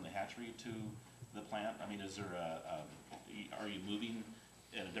distance from the hatchery to the plant? I mean, is there are you moving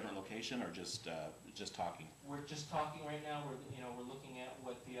in a different location, or just talking? We're just talking right now. We're looking at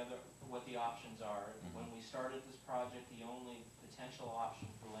what the options are. Mm-hmm. When we started this project, the only potential option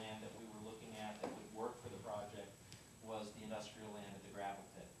for land that we were looking at that would work for the project was the industrial land at the gravel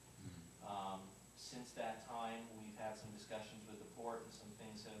pit. Mm-hmm. Since that time, we've had some discussions with the port, and some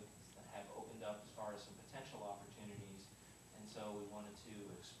things have opened up as far as some potential opportunities, and so we wanted to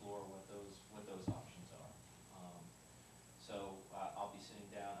explore what those options are. So I'll be sitting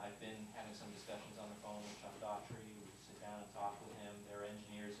down. I've been having some discussions on the phone with Chuck Daughtry. We sit down and talk with him. Their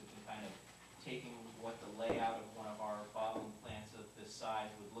engineers have been kind of taking what the layout of one of our bottling plants of this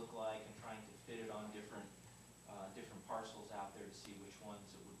size would look like and trying to fit it on different parcels out there to see which ones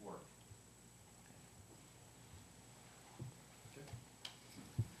it would work.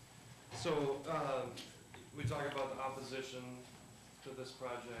 So, we talk about the opposition to this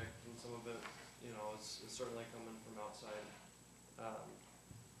project, and some of it, it's certainly coming from outside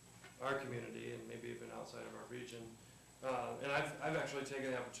our community, and maybe even outside of our region. And I've actually taken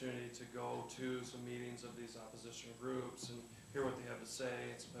the opportunity to go to some meetings of these opposition groups and hear what they have to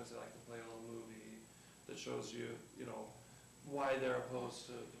say, and sometimes they like to play a little movie that shows you, why they're opposed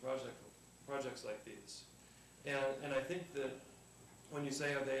to projects like these. And I think that when you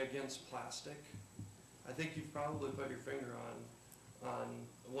say, are they against plastic, I think you've probably put your finger on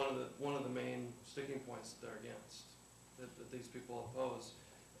one of the main sticking points that they're against, that these people oppose.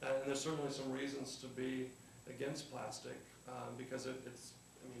 And there's certainly some reasons to be against plastic, because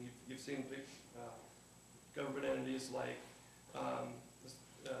you've seen big government entities like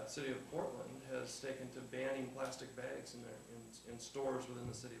the city of Portland has taken to banning plastic bags in stores within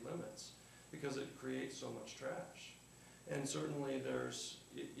the city limits because it creates so much trash. And certainly there's,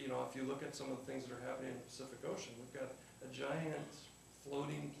 if you look at some of the things that are happening in the Pacific Ocean, we've got a giant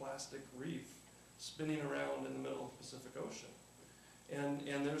floating plastic reef spinning around in the middle of the Pacific Ocean.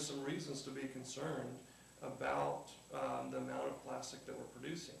 And there's some reasons to be concerned about the amount of plastic that we're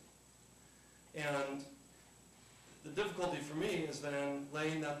producing. And the difficulty for me is then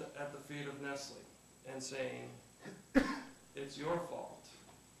laying that at the feet of Nestle and saying, it's your fault,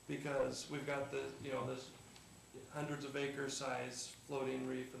 because we've got the, this hundreds of acre size floating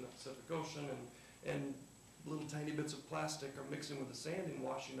reef in the Pacific Ocean, and little tiny bits of plastic are mixing with the sand and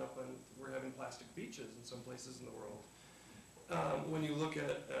washing up, and we're having plastic beaches in some places in the world. When you look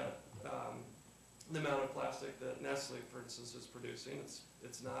at the amount of plastic that Nestle, for instance, is producing,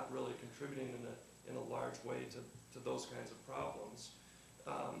 it's not really contributing in a large way to those kinds of problems.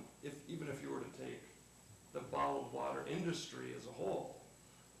 Even if you were to take the bottled water industry as a whole,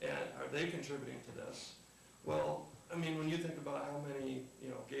 and are they contributing to this? Well, I mean, when you think about how many,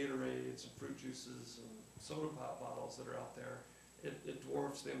 Gatorades and fruit juices and soda pop bottles that are out there, it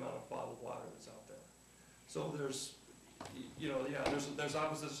dwarfs the amount of bottled water that's out there. So there's, there's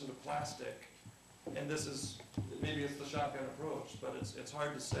opposition to plastic, and this is, maybe it's the shotgun approach, but it's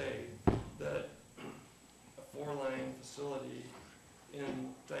hard to say that a 4-line facility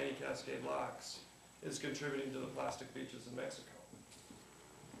in tiny Cascade Locks is contributing to the plastic beaches in Mexico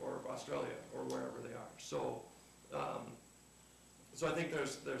or Australia or wherever they are. So, so I think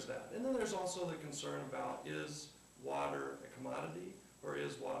there's that. And then there's also the concern about, is water a commodity or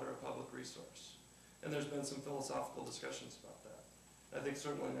is water a public resource? And there's been some philosophical discussions about that. I think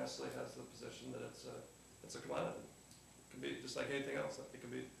certainly Nestle has the position that it's a commodity. It can be just like anything else. It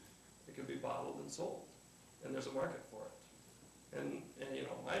can be bottled and sold, and there's a market for it. And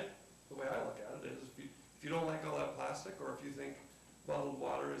the way I look at it is, if you don't like all that plastic, or if you think bottled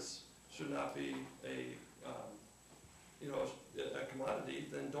water should not be a commodity,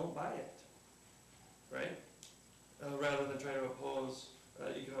 then don't buy it, right? Rather than try to oppose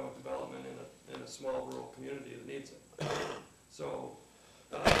economic development in a small rural community that needs it. So,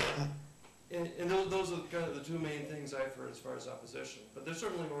 and those are kind of the two main things I've heard as far as opposition. But they're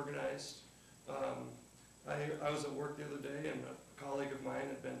certainly organized. I was at work the other day, and a colleague of mine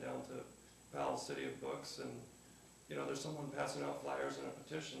had been down to Powell's City of Books, and there's someone passing out flyers and a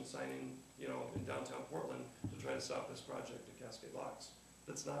petition signing, in downtown Portland to try to stop this project at Cascade Locks.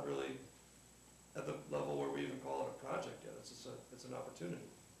 That's not really at the level where we even call it a project yet. It's an opportunity.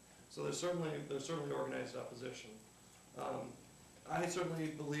 So there's certainly organized opposition. I certainly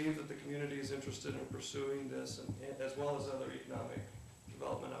believe that the community is interested in pursuing this, and as well as other economic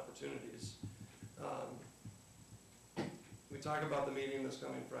development opportunities. We talk about the meeting this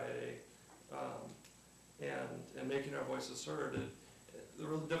coming Friday, and making our voices heard. The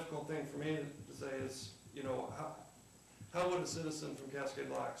really difficult thing for me to say is, how would a citizen from Cascade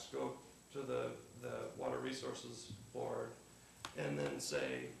Locks go to the Water Resources Board and then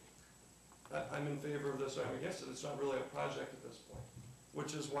say, I'm in favor of this or I'm against it? It's not really a project at this point,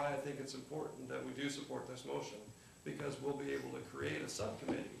 which is why I think it's important that we do support this motion, because we'll be able to create a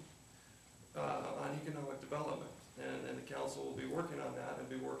subcommittee on economic development, and the council will be working on that and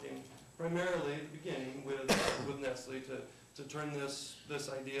be working primarily at the beginning with Nestle to turn this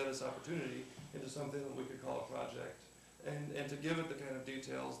idea, this opportunity, into something that we could call a project, and to give it the kind of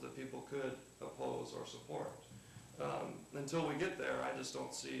details that people could oppose or support. Until we get there, I just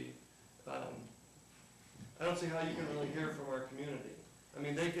don't see, I don't see how you can really hear from our community. I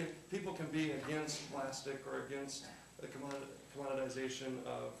mean, people can be against plastic or against the commoditization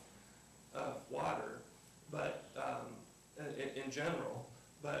of water, but in general,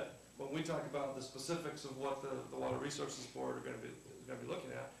 but when we talk about the specifics of what the Water Resources Board are going to be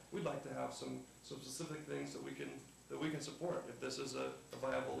looking at, we'd like to have some specific things that we can support if this is a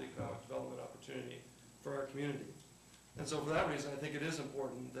viable economic development opportunity for our community. And so for that reason, I think it is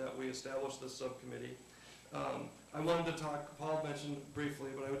important that we establish this subcommittee. I wanted to talk, Paul mentioned briefly,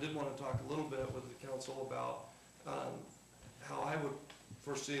 but I did want to talk a little bit with the council about how I would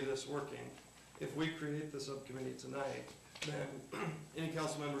foresee this working. If we create the subcommittee tonight, then any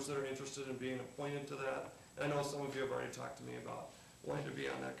council members that are interested in being appointed to that, and I know some of you have already talked to me about wanting to be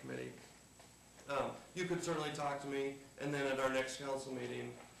on that committee, you could certainly talk to me, and then at our next council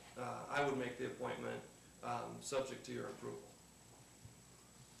meeting, I would make the appointment subject to your approval.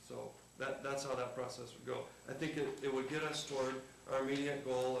 So that's how that process would go. I think it would get us toward our immediate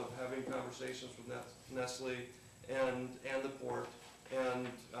goal of having conversations with Nestle and the port, and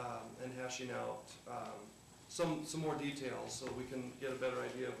hashing out some more details so that we can get a better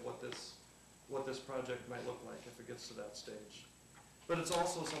idea of what this project might look like if it gets to that stage. But it's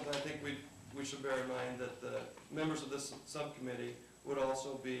also something I think we should bear in mind, that the members of this subcommittee would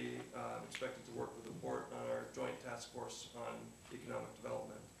also be expected to work with the port on our joint task force on economic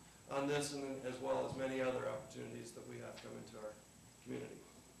development, on this, and as well as many other opportunities that we have come into our community.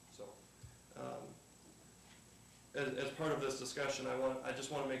 So as part of this discussion, I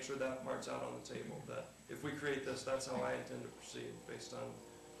just want to make sure that part's out on the table, that if we create this, that's how I intend to proceed, based on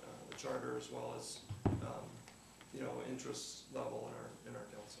the charter as well as, you know, interest level in our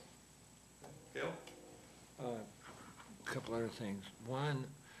council. Gail? A couple other things. One,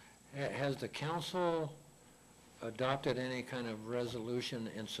 has the council adopted any kind of resolution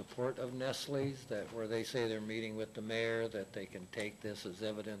in support of Nestle's, that where they say they're meeting with the mayor, that they can take this as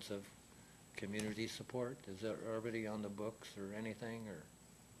evidence of community support? Is that already on the books or anything, or?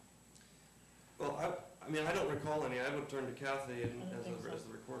 Well, I mean, I don't recall any. I would turn to Kathy and, I don't think so. as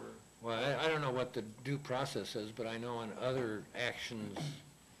the recorder. Well, I don't know what the due process is, but I know on other actions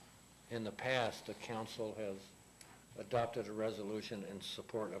in the past, the council has adopted a resolution in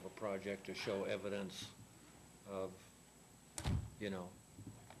support of a project to show evidence of, you know,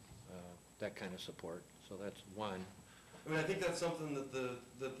 that kind of support. So that's one. I mean, I think that's something that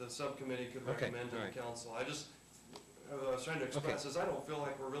the subcommittee could Okay, recommend to all the right. council. I was trying to express is I don't feel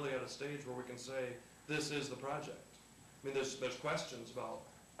like we're really at a stage where we can say, this is the project. I mean, there's questions about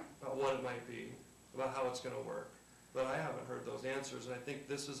what it might be, about how it's gonna work, but I haven't heard those answers, and I think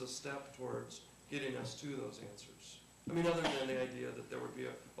this is a step towards getting us to those answers. I mean, other than the idea that there would be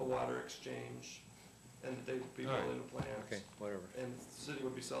a water exchange, and that they'd be All right. building plants. Okay, whatever. And the city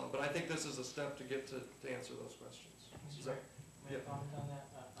would be selling, but I think this is a step to get to answer those questions. Mr. Mayor, may I Yeah. comment on that?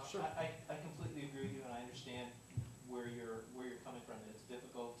 Sure. I completely agree with you, and I understand where you're coming from, that it's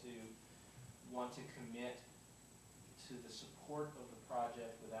difficult to want to commit to the support of the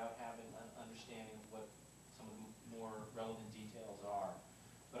project without having an understanding of what some of the more relevant details are.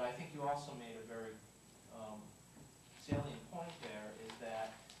 But I think you also made a very salient point there, is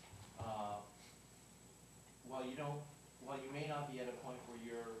that while you may not be at a point where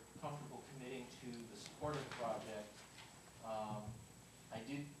you're comfortable committing to the support of the project, I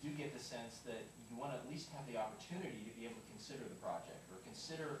do get the sense that you want to at least have the opportunity to be able to consider the project, or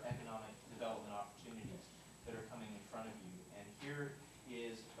consider economic development opportunities that are coming in front of you. And here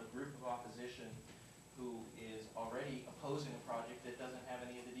is a group of opposition who is already opposing a project that doesn't have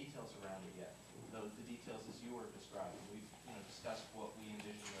any of the details around it yet. The details as you were describing. We've discussed what we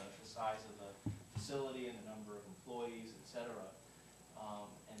envision the size of the facility and the number of employees, et cetera.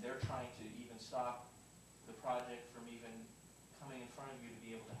 And they're trying to even stop the project from even coming in front of you to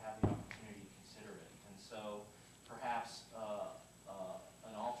be able to have the opportunity to consider it. And so perhaps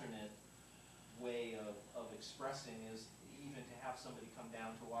an alternate way of expressing is even to have somebody come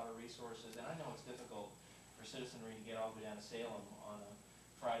down to Water Resources. And I know it's difficult for citizenry to get all the way down to Salem on a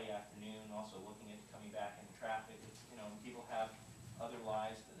Friday afternoon, also looking at coming back into traffic. It's, people have other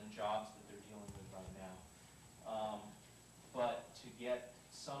lives and jobs that they're dealing with right now. But to get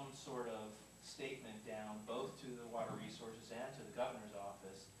some sort of statement down, both to the Water Resources and to the governor's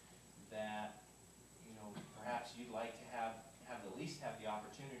office, that perhaps you'd like to have at least have the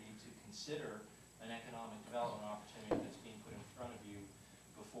opportunity to consider an economic development opportunity that's being put in front of you,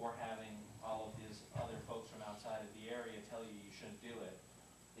 before having all of these other folks from outside of the area tell you you shouldn't do it,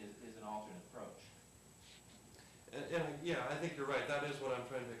 is an alternate approach. And yeah, I think you're right. That is what I'm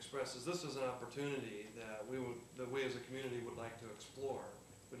trying to express, is this is an opportunity that we as a community would like to explore.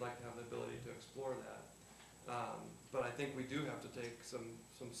 We'd like to have the ability to explore that. But I think we do have to take some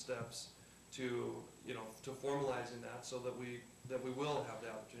steps to, to formalizing that, so that we will have the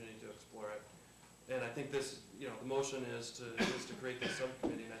opportunity to explore it. And I think this, the motion is to create this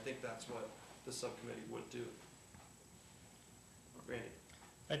subcommittee, and I think that's what the subcommittee would do. Randy?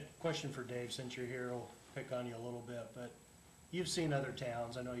 A question for Dave, since you're here, I'll pick on you a little bit, but you've seen other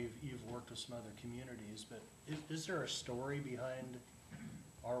towns, I know you've worked with some other communities, but is there a story behind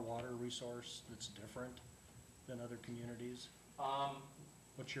our water resource that's different than other communities?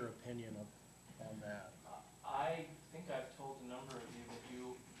 What's your opinion on that? I think I've told a number of you that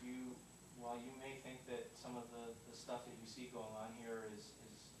while you may think that some of the stuff that you see going on here is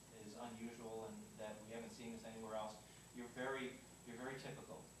unusual and that we haven't seen this anywhere else, you're very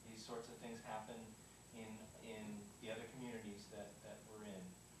typical. These sorts of things happen in the other communities that we're in.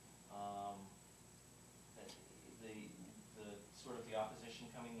 The sort of the opposition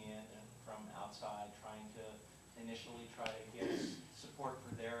coming in and from outside, trying to initially try to get support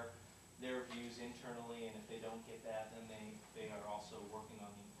for their views internally, and if they don't get that, then they are also working on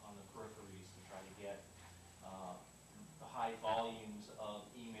the peripheries to try to get the high volumes of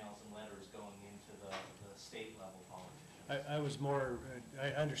emails and letters going into the state level politicians. I was more, I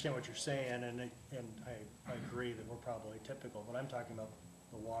understand what you're saying, and I agree that we're probably typical, but I'm talking about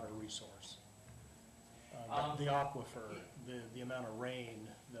the water resource. The aquifer, the amount of rain,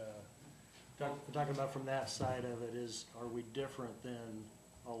 we're talking about from that side of it, are we different than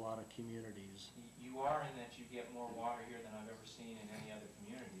a lot of communities. You are in that you get more water here than I've ever seen in any other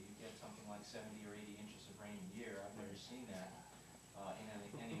community. You get something like 70 or 80 inches of rain a year. I've never seen that in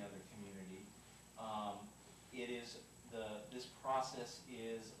any other community. This process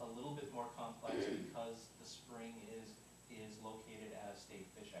is a little bit more complex because the spring is located at a state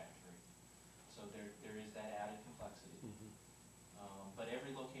fish hatchery. So there is that added complexity. But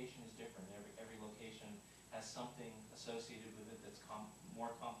every location is different. Every location has something associated with it that's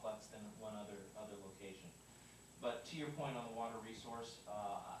more complex than one other location. But to your point on the water resource,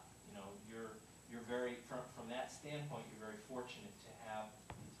 you're very from that standpoint, you're very fortunate to have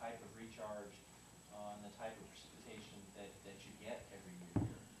the type of recharge and the type of precipitation that you get every year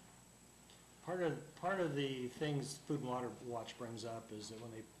here. Part of the things Food and Water Watch brings up is that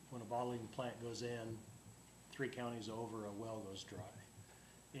when a bottling plant goes in, 3 counties over, a well goes dry.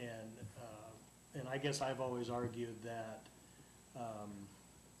 And I guess I've always argued that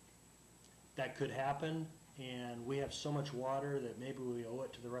that could happen, and we have so much water that maybe we owe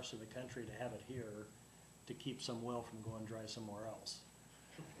it to the rest of the country to have it here to keep some well from going dry somewhere else.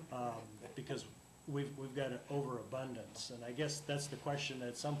 Because we've got an overabundance, and I guess that's the question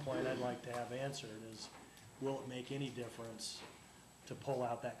at some point I'd like to have answered is, will it make any difference to pull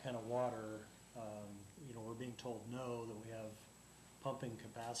out that kind of water? We're being told no, that we have pumping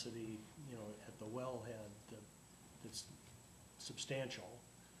capacity, at the wellhead that's substantial.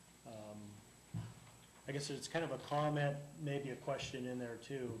 I guess it's kind of a comment, maybe a question in there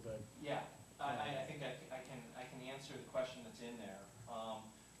too, but. Yeah, I think I can answer the question that's in there.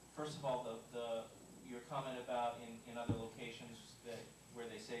 First of all, your comment about in other locations where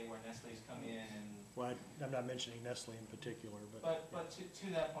they say where Nestle's come in and. Well, I'm not mentioning Nestle in particular, but. But to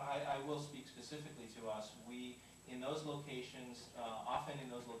that point, I will speak specifically to us. In those locations, often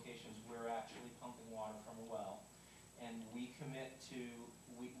in those locations, we're actually pumping water from a well, and we commit to,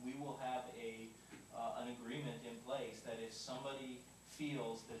 we will have an agreement in place that if somebody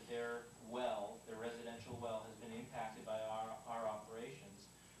feels that their residential well has been impacted by our operations,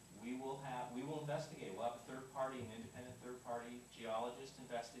 we will investigate. We'll have a an independent third-party geologist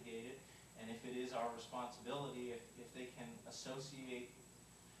investigate it, and if it is our responsibility, if they can associate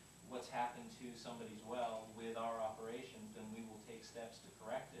what's happened to somebody's well with our operations, then we will take steps to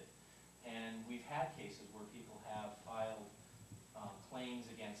correct it. And we've had cases where people have filed claims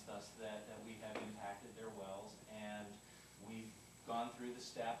against us that we have impacted their wells, and we've gone through the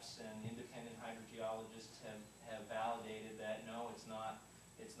steps, and independent hydrogeologists have validated that no, it's not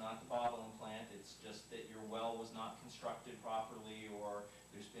the bottling plant, it's just that your well was not constructed properly, or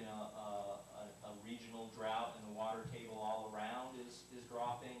there's been a regional drought and the water table all around is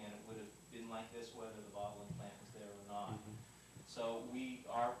dropping, and it would have been like this whether the bottling plant was there or not. So we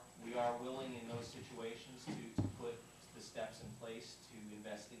are willing in those situations to put the steps in place to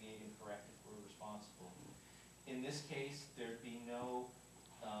investigate and correct if we're responsible. In this case, there'd be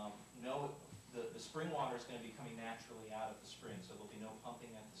the spring water is going to be coming naturally out of the spring, so there'll be no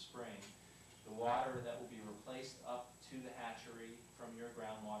pumping at the spring. The water that will be replaced up to the hatchery from your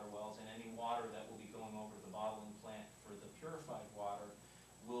groundwater wells, and any water that will be going over to the bottling plant for the purified water,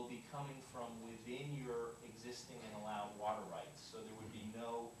 will be coming from within your existing and allowed water rights. So there would be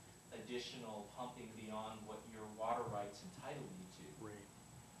no additional pumping beyond what your water rights entitle you to. Right,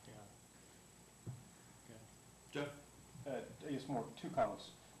 yeah. Okay. Jeff? I guess more 2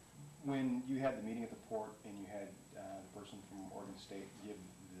 comments. When you had the meeting at the port and you had the person from Oregon State give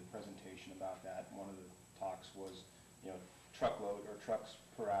the presentation about that, one of the talks was, truckload or trucks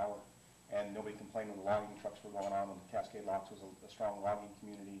per hour, and nobody complained when the logging trucks were going on, when Cascade Locks was a strong logging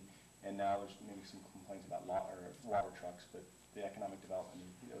community, and now there's maybe some complaints about water trucks, but the economic development,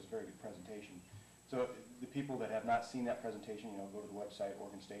 it was a very good presentation. So the people that have not seen that presentation, go to the website,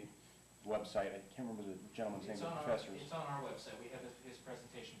 Oregon State website. I can't remember the gentleman's name, the professors. It's on our website. We have his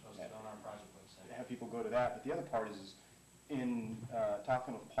presentation posted on our project website. Have people go to that. But the other part is in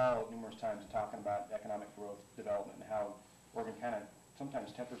talking with Paul numerous times and talking about economic growth, development, and how Oregon kind of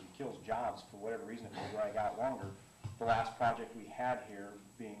sometimes tempers and kills jobs for whatever reason if they drag out longer. The last project we had here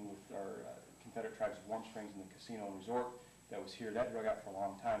being with our Confederate Tribes of Warm Springs and the casino and resort that was here, that drug out for a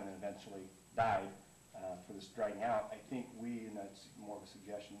long time and then eventually died for this dragging out. I think and that's more of a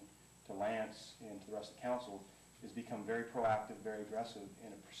suggestion to Lance and to the rest of the council, is become very proactive, very aggressive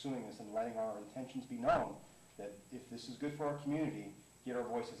in pursuing this and letting our intentions be known, that if this is good for our community, get our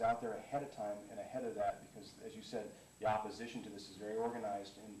voices out there ahead of time and ahead of that, because as you said, the opposition to this is very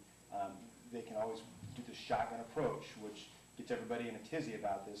organized, and they can always do the shotgun approach, which gets everybody in a tizzy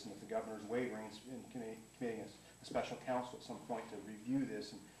about this, and if the governor's wavering and committing a special council at some point to review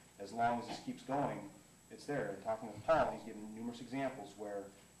this, and as long as this keeps going, it's there. And talking with Paul, he's given numerous examples where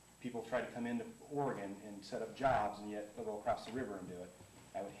people try to come into Oregon and set up jobs, and yet they'll go across the river and do it.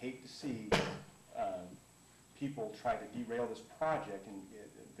 I would hate to see people try to derail this project and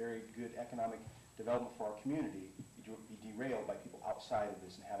very good economic development for our community be derailed by people outside of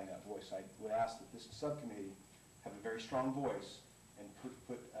this and having that voice. I would ask that this subcommittee have a very strong voice and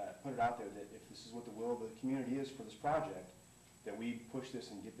put it out there that if this is what the will of the community is for this project, that we push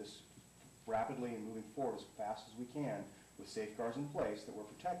this and get this rapidly and moving forward as fast as we can with safeguards in place that we're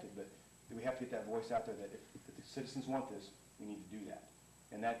protected, but that we have to get that voice out there that if the citizens want this, we need to do that.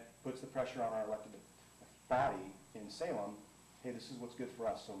 And that puts the pressure on our elected body in Salem, hey, this is what's good for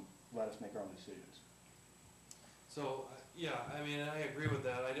us, so let us make our own decisions. So, yeah, I mean, I agree with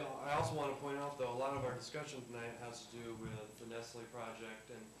that. I also want to point out, though, a lot of our discussion tonight has to do with the Nestle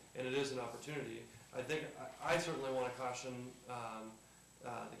project, and it is an opportunity. I think, I certainly want to caution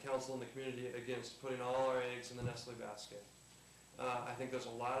the council and the community against putting all our eggs in the Nestle basket. I think there's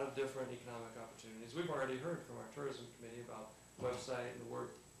a lot of different economic opportunities. We've already heard from our tourism committee about the website and the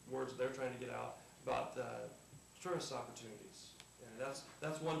words they're trying to get out about tourist opportunities. And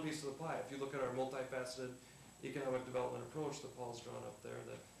that's one piece of the pie. If you look at our multifaceted economic development approach that Paul's drawn up there,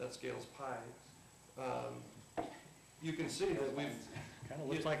 that scales pie, you can see that we've... Kind of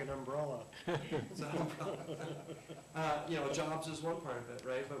looks like an umbrella. It's an umbrella. You know, jobs is one part of it,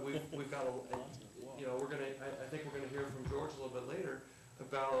 right? But we've got you know, I think we're gonna hear from George a little bit later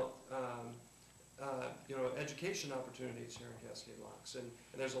about you know, education opportunities here in Cascade Locks, and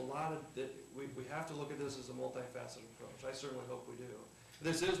there's a lot of we have to look at this as a multifaceted approach. I certainly hope we do.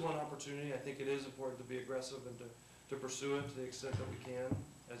 This is one opportunity. I think it is important to be aggressive and to pursue it to the extent that we can,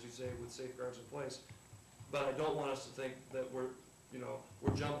 as you say, with safeguards in place. But I don't want us to think that we're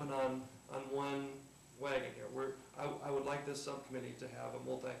jumping on one wagon here. I would like this subcommittee to have a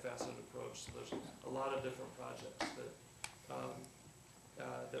multifaceted approach. So there's a lot of different projects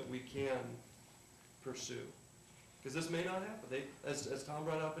that we can pursue. Because this may not happen. As Tom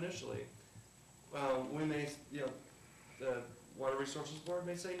brought up initially, we may, the Water Resources Board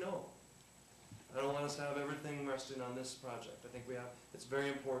may say no. I don't want us to have everything resting on this project. I think it's very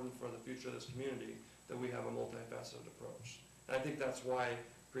important for the future of this community that we have a multifaceted approach. And I think that's why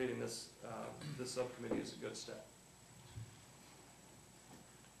creating this subcommittee is a good step.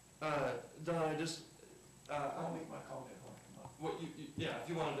 Don, I'll make my comment on it. Yeah, if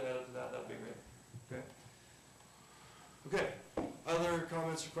you wanted to add it to that, that'd be great. Okay. Okay. Other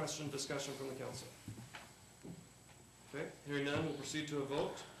comments or questions, discussion from the council? Okay. Hearing none, we'll proceed to a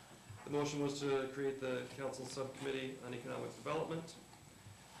vote. The motion was to create the council subcommittee on economic development.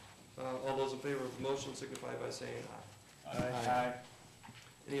 All those in favor of the motion signify by saying aye. Aye. Aye.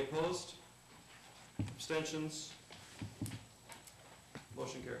 Any opposed? Abstentions?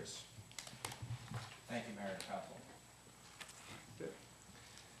 Motion carries. Thank you, Mayor and Council.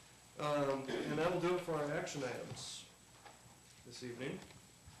 Okay. And that'll do it for our action items this evening.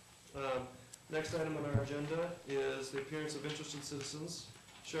 Next item on our agenda is the appearance of interested citizens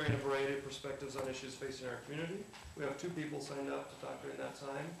sharing a variety of perspectives on issues facing our community. We have 2 people signed up to talk during that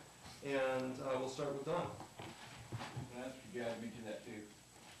time, and we'll start with Don. You guided me to that too.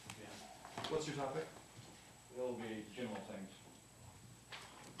 What's your topic? It'll be general things.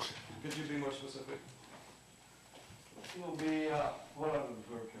 Could you be more specific? It'll be what I've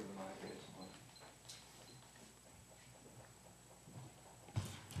observed here tonight, basically.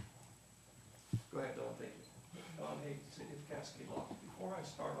 Go ahead, Don, thank you. Don Hayes, City of Cascade Locks. Before I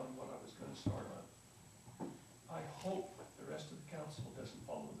start on what I was going to start on, I hope the rest of the council doesn't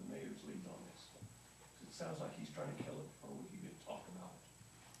follow the mayor's lead on this. It sounds like he's trying to kill it before we can get to talk about it.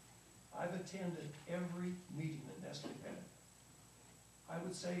 I've attended every meeting that Nestle had. I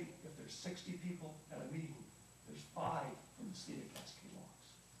would say if there's 60 people at a meeting, there's 5 from the City of Cascade Locks.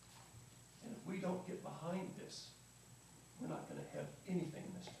 And if we don't get behind this, we're not going to have anything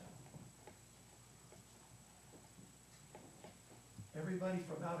in this town. Everybody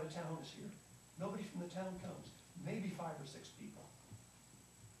from out of town is here. Nobody from the town comes, maybe 5 or 6 people.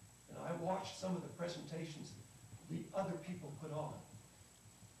 And I watched some of the presentations the other people put on.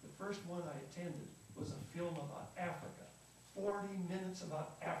 The first one I attended was a film about Africa, 40 minutes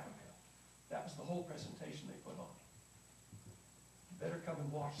about Africa. That was the whole presentation they put on. You better come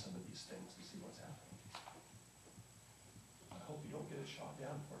and watch some of these things to see what's happening. I hope you don't get it shot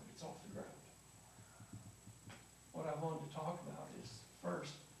down before it gets off the ground. What I wanted to talk about is,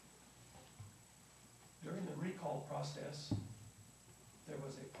 first, during the recall process, there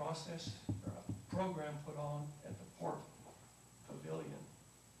was a process or a program put on at the Port Pavilion.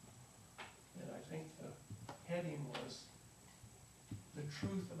 And I think the heading was the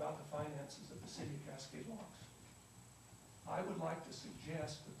truth about the finances of the City of Cascade Locks. I would like to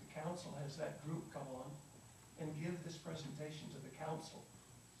suggest that the council has that group come on and give this presentation to the council.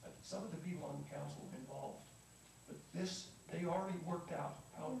 Some of the people on the council were involved, but this, they already worked out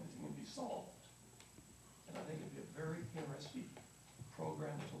how everything would be solved. And I think it'd be a very interesting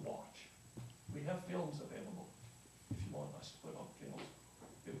program to watch. We have films available if you want us to put on film.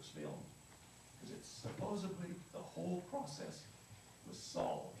 It was filmed, because it's supposedly the whole process was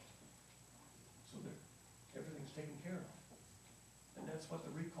solved. So that everything's taken care of. And that's what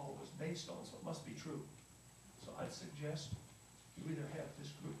the recall was based on, so it must be true. So I'd suggest you either have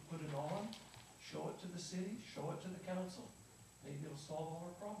this group put it on, show it to the city, show it to the council. Maybe it'll solve all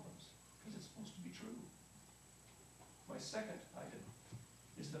our problems, because it's supposed to be true. My second item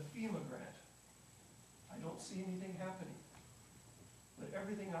is the FEMA grant. I don't see anything happening. But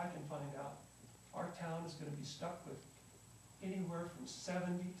everything I can find out, our town is gonna be stuck with anywhere from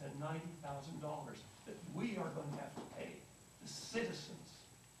 $70,000 to $90,000 that we are gonna have to pay, the citizens.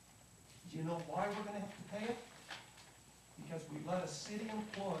 Do you know why we're gonna have to pay it? Because we let a city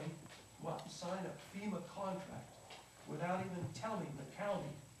employee go out and sign a FEMA contract without even telling the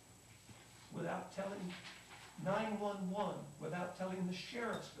county, without telling 911, without telling the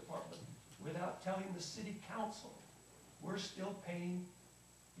sheriff's department, without telling the city council. We're still paying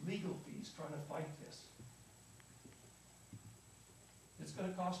legal fees trying to fight this. It's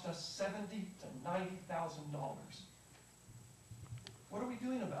gonna cost us $70,000 to $90,000. What are we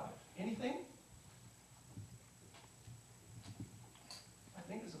doing about it? Anything? I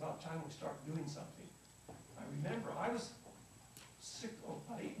think it's about time we start doing something. I remember I was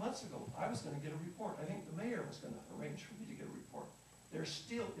about 8 months ago, I was gonna get a report. I think the mayor was gonna arrange for me to get a report. There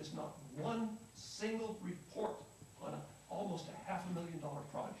still is not one single report on almost a $500,000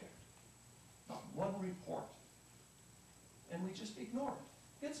 project. Not one report. And we just ignore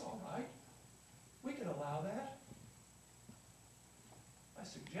it. It's all right. We can allow that. I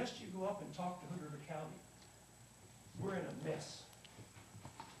suggest you go up and talk to Hood River County. We're in a mess.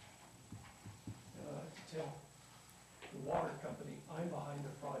 And I have to tell the water company I'm behind the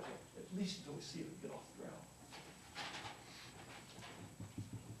project, at least until we see it get off the ground.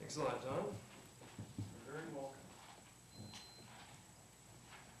 Thanks a lot, John. You're very welcome.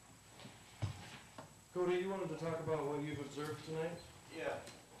 Cody, you wanted to talk about what you've observed tonight? Yeah.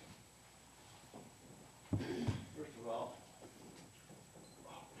 First of all,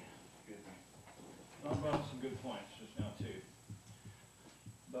 excuse me, Don brought up some good points just now too,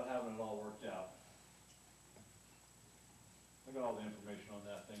 about having it all worked out. I got all the information on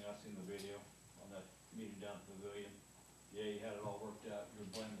that thing. I've seen the video on that meeting down at the pavilion. Yeah, you had it all worked out. You're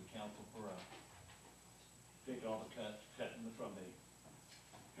blaming the council for taking all the cuts, cutting from the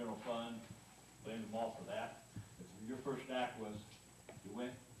general fund, blame them all for that. Your first act was you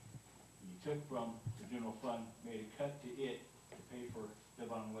went, you took from the general fund, made a cut to it to pay for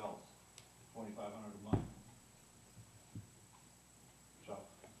Devon Wells, $2,500 a month. So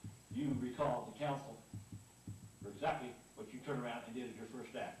you recall the council for exactly what you turned around and did as your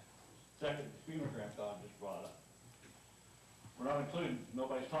first act. Second, the FEMA grant Don just brought up. We're not including,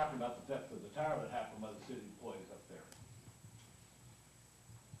 nobody's talking about the theft of the tower that happened by the city employees up there.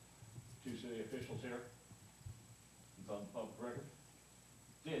 Two city officials here, it's on the public record,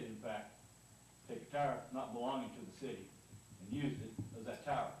 did in fact take a tower not belonging to the city and used it as that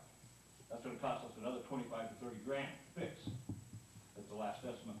tower. That's going to cost us another 25 to 30 grand to fix. That's the last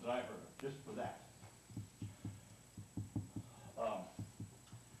estimate that I heard of, just for that.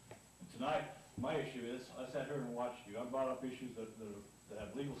 And tonight, my issue is, I sat here and watched you. I brought up issues that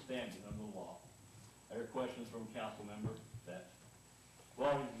have legal standing under the law. I heard questions from a council member that,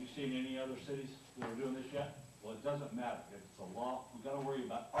 well, have you seen any other cities that are doing this yet? Well, it doesn't matter. If it's a law, we've got to worry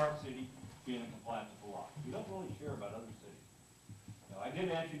about our city being in compliance with the law. We don't really care about other cities. Now, I did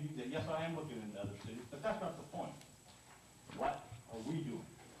answer you that, yes, I am looking into other cities, but that's not the point. What are we doing?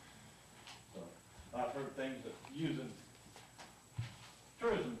 So, I've heard things that using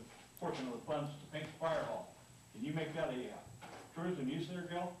tourism portion of the funds to paint the fire hall. Can you make that a tourism use there,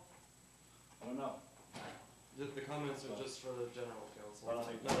 Gil? I don't know. The comments are just for the general council. I don't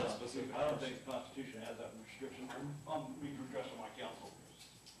think, not a specific I don't question. think the Constitution has that restriction. I'm being addressed on my council.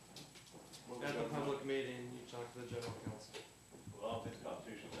 At the public meeting, you talk to the general council. Well, I don't think the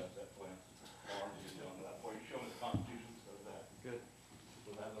Constitution says that plan. Or you don't know that. Or you show me the Constitution says that. Good.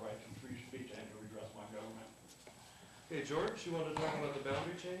 So I have the right to free speech and to redress my government. Okay, George, you want to talk about the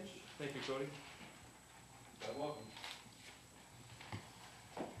boundary change? Thank you, Cody. You're welcome.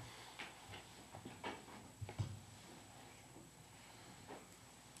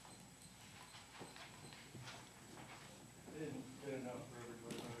 Good enough for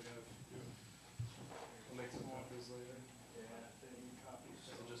everybody. I'll make some copies later. Yeah.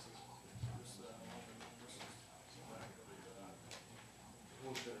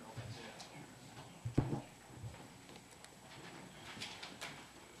 looks good, okay, so yeah.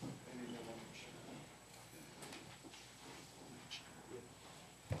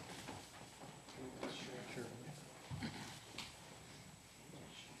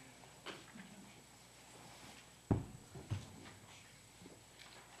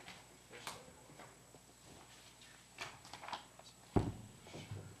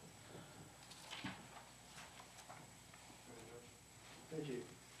 Thank you.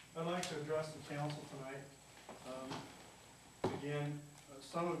 I'd like to address the council tonight. Again,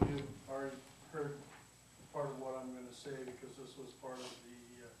 some of you already heard part of what I'm going to say because this was part of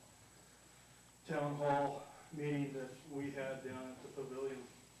the town hall meeting that we had down at the pavilion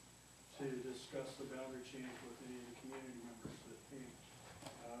to discuss the boundary change with any of the community members that came.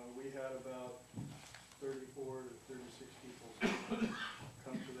 We had about 34 to 36 people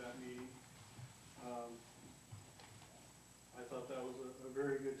come to that meeting. I thought that was a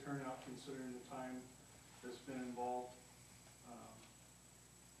very good turnout considering the time that's been involved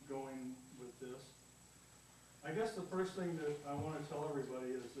going with this. I guess the first thing that I want to tell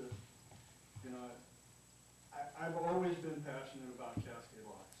everybody is that, you know, I've always been passionate about Cascade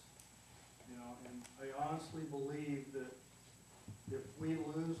Locks, you know, and I honestly believe that if we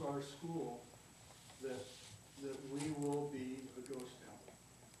lose our school, that we will be a ghost town.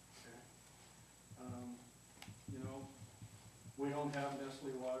 Okay? You know, we don't have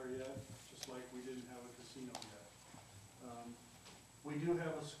Nestle water yet, just like we didn't have a casino yet. We do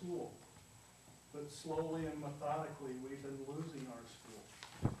have a school, but slowly and methodically, we've been losing our school,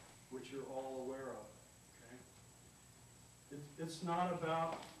 which you're all aware of. Okay? It's not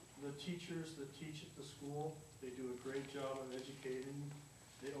about the teachers that teach at the school. They do a great job of educating.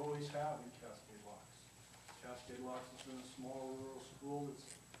 They always have in Cascade Locks. Cascade Locks has been a small rural school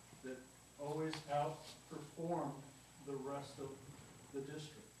that always outperformed the rest of the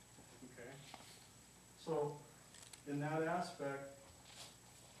district. Okay? So in that aspect,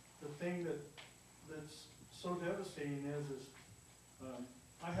 the thing that's so devastating is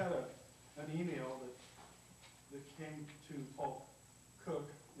I had an email that came to Paul Cook,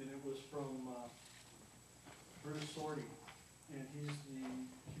 and it was from Bruce Sorty, and he's the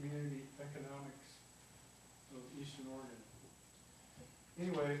Community Economics of Eastern Oregon.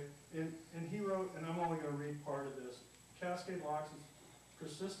 Anyway, and he wrote, and I'm only going to read part of this, Cascade Locks'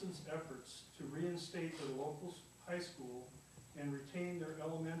 persistent efforts to reinstate their local high school and retain their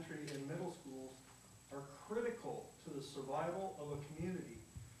elementary and middle schools are critical to the survival of a community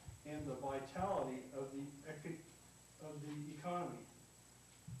and the vitality of the economy.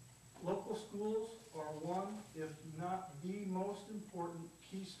 Local schools are one, if not the most important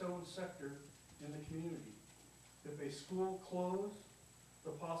keystone sector in the community. If a school closed,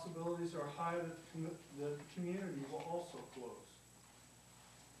 the possibilities are high that the community will also close.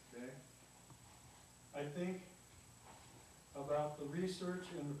 Okay? I think about the research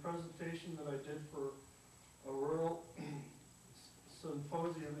and the presentation that I did for a rural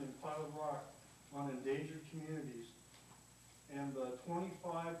symposium in Pilot Rock on endangered communities, and the 25%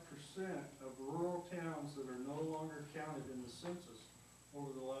 of rural towns that are no longer counted in the census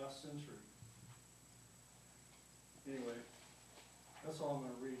over the last century. Anyway, that's all I'm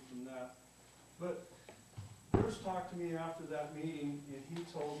going to read from that. But Bruce talked to me after that meeting, and he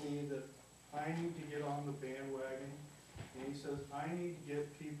told me that I need to get on the bandwagon. And he says, I need to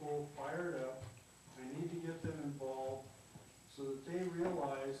get people fired up. I need to get them involved so that they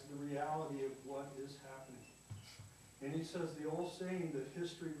realize the reality of what is happening. And he says the old saying that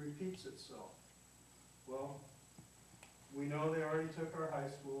history repeats itself. Well, we know they already took our high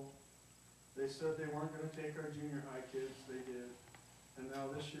school. They said they weren't going to take our junior high kids. They did. And now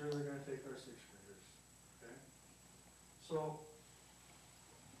this year they're going to take our sixth graders. Okay? So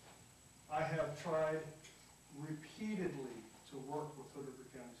I have tried repeatedly to work with Hood River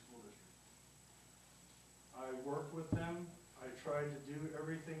County School District. I worked with them. I tried to do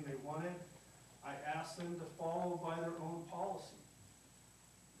everything they wanted. I asked them to follow by their own policy.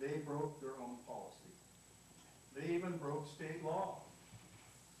 They broke their own policy. They even broke state law.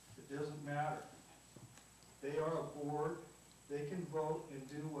 It doesn't matter. They are a board. They can vote and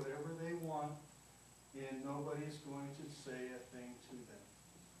do whatever they want, and nobody's going to say a thing to them.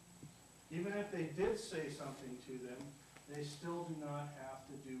 Even if they did say something to them, they still do not have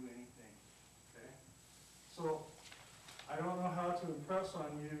to do anything. Okay? So I don't know how to impress on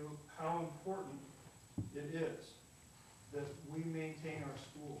you how important it is that we maintain our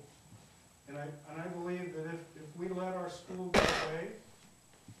school. And I believe that if we let our school go away,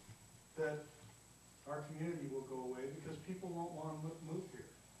 that our community will go away because people won't want to move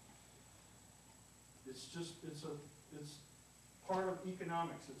here. It's just, it's part of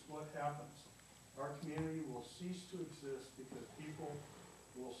economics. It's what happens. Our community will cease to exist because people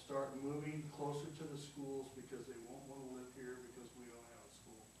will start moving closer to the schools because they won't want to live here because we don't have a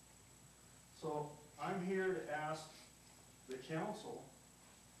school. So I'm here to ask the council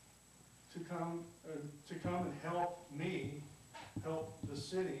to come and help me, help the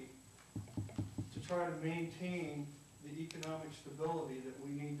city to try to maintain the economic stability that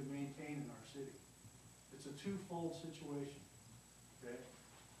we need to maintain in our city. It's a twofold situation, okay?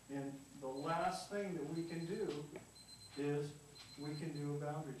 And the last thing that we can do is we can do a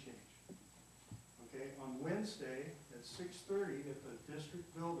boundary change. Okay, on Wednesday at 6:30 at the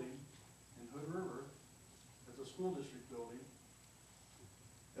district building in Hood River, at the school district building,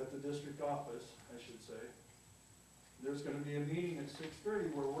 at the district office, I should say, there's gonna be a meeting at 6:30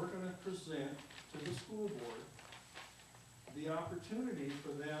 where we're gonna present to the school board the opportunity for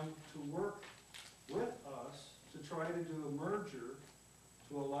them to work with us to try to do a merger,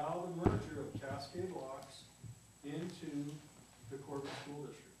 to allow the merger of Cascade Locks into the Corbett School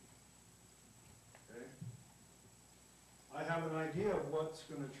District. Okay? I have an idea of what's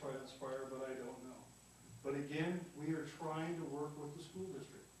going to transpire, but I don't know. But again, we are trying to work with the school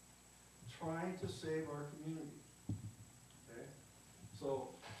district, trying to save our community. Okay?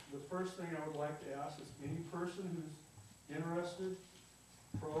 So the first thing I would like to ask is any person who's interested,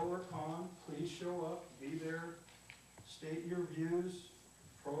 pro or con, please show up, be there, state your views,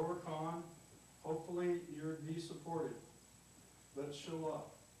 pro or con. Hopefully you'll be supported. But show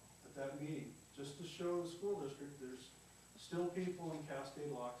up at that meeting, just to show the school district there's still people in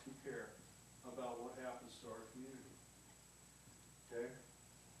Cascade Locks who care about what happens to our community. Okay?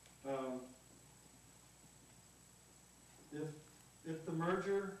 If the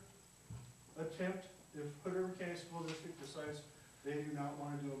merger attempt, if Hood River County School District decides they do not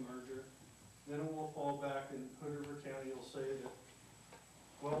want to do a merger, then it will fall back and Hood River County will say that,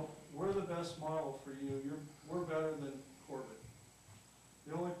 well, we're the best model for you, we're better than Corbett.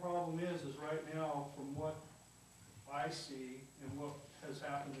 The only problem is right now, from what I see and what has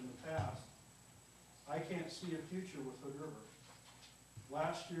happened in the past, I can't see a future with Hood River.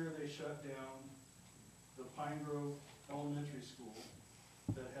 Last year, they shut down the Pine Grove Elementary School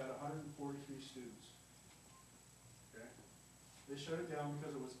that had 143 students. Okay? They shut it down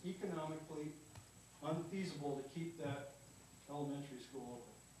because it was economically unfeasible to keep that elementary school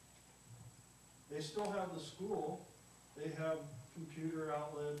open. They still have the school, they have computer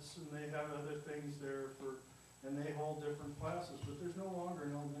outlets, and they have other things there and they hold different classes, but there's no longer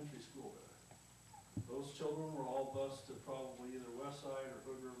an elementary school there. Those children were all bused to probably either West Side or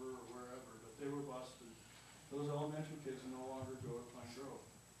Hood River or wherever, but they were bused. Those elementary kids no longer go to Pine Grove.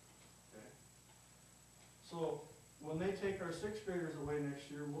 Okay? So when they take our sixth graders away next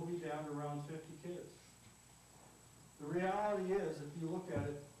year, we'll be down to around 50 kids. The reality is, if you look at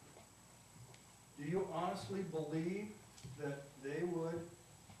it, do you honestly believe that they would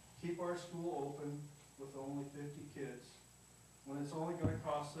keep our school open with only 50 kids when it's only going to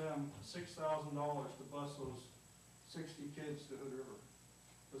cost them $6,000 to bus those 60 kids to Hood River?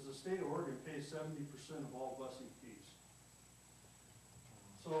 Because the state of Oregon pays 70% of all busing fees.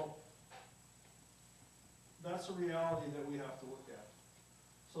 So that's a reality that we have to look at.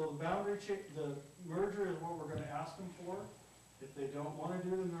 So the merger is what we're going to ask them for. If they don't want to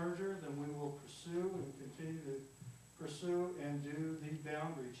do the merger, then we will pursue and continue to pursue and do the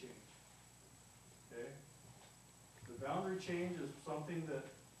boundary change. Okay? The boundary change is something that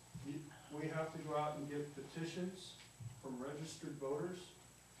we have to go out and get petitions from registered voters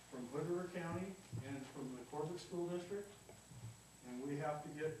from Hood River County and from the Corbett School District. And we have to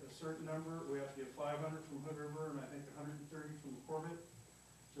get a certain number. We have to get 500 from Hood River and I think 130 from Corbett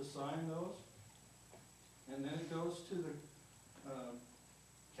to sign those. And then it goes to the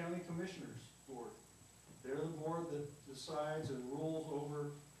County Commissioners Board. They're the board that decides and rules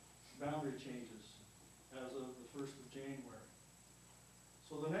over boundary changes as of the 1st of January.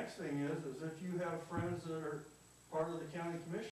 So the next thing is if you have friends that are part of the County Commission,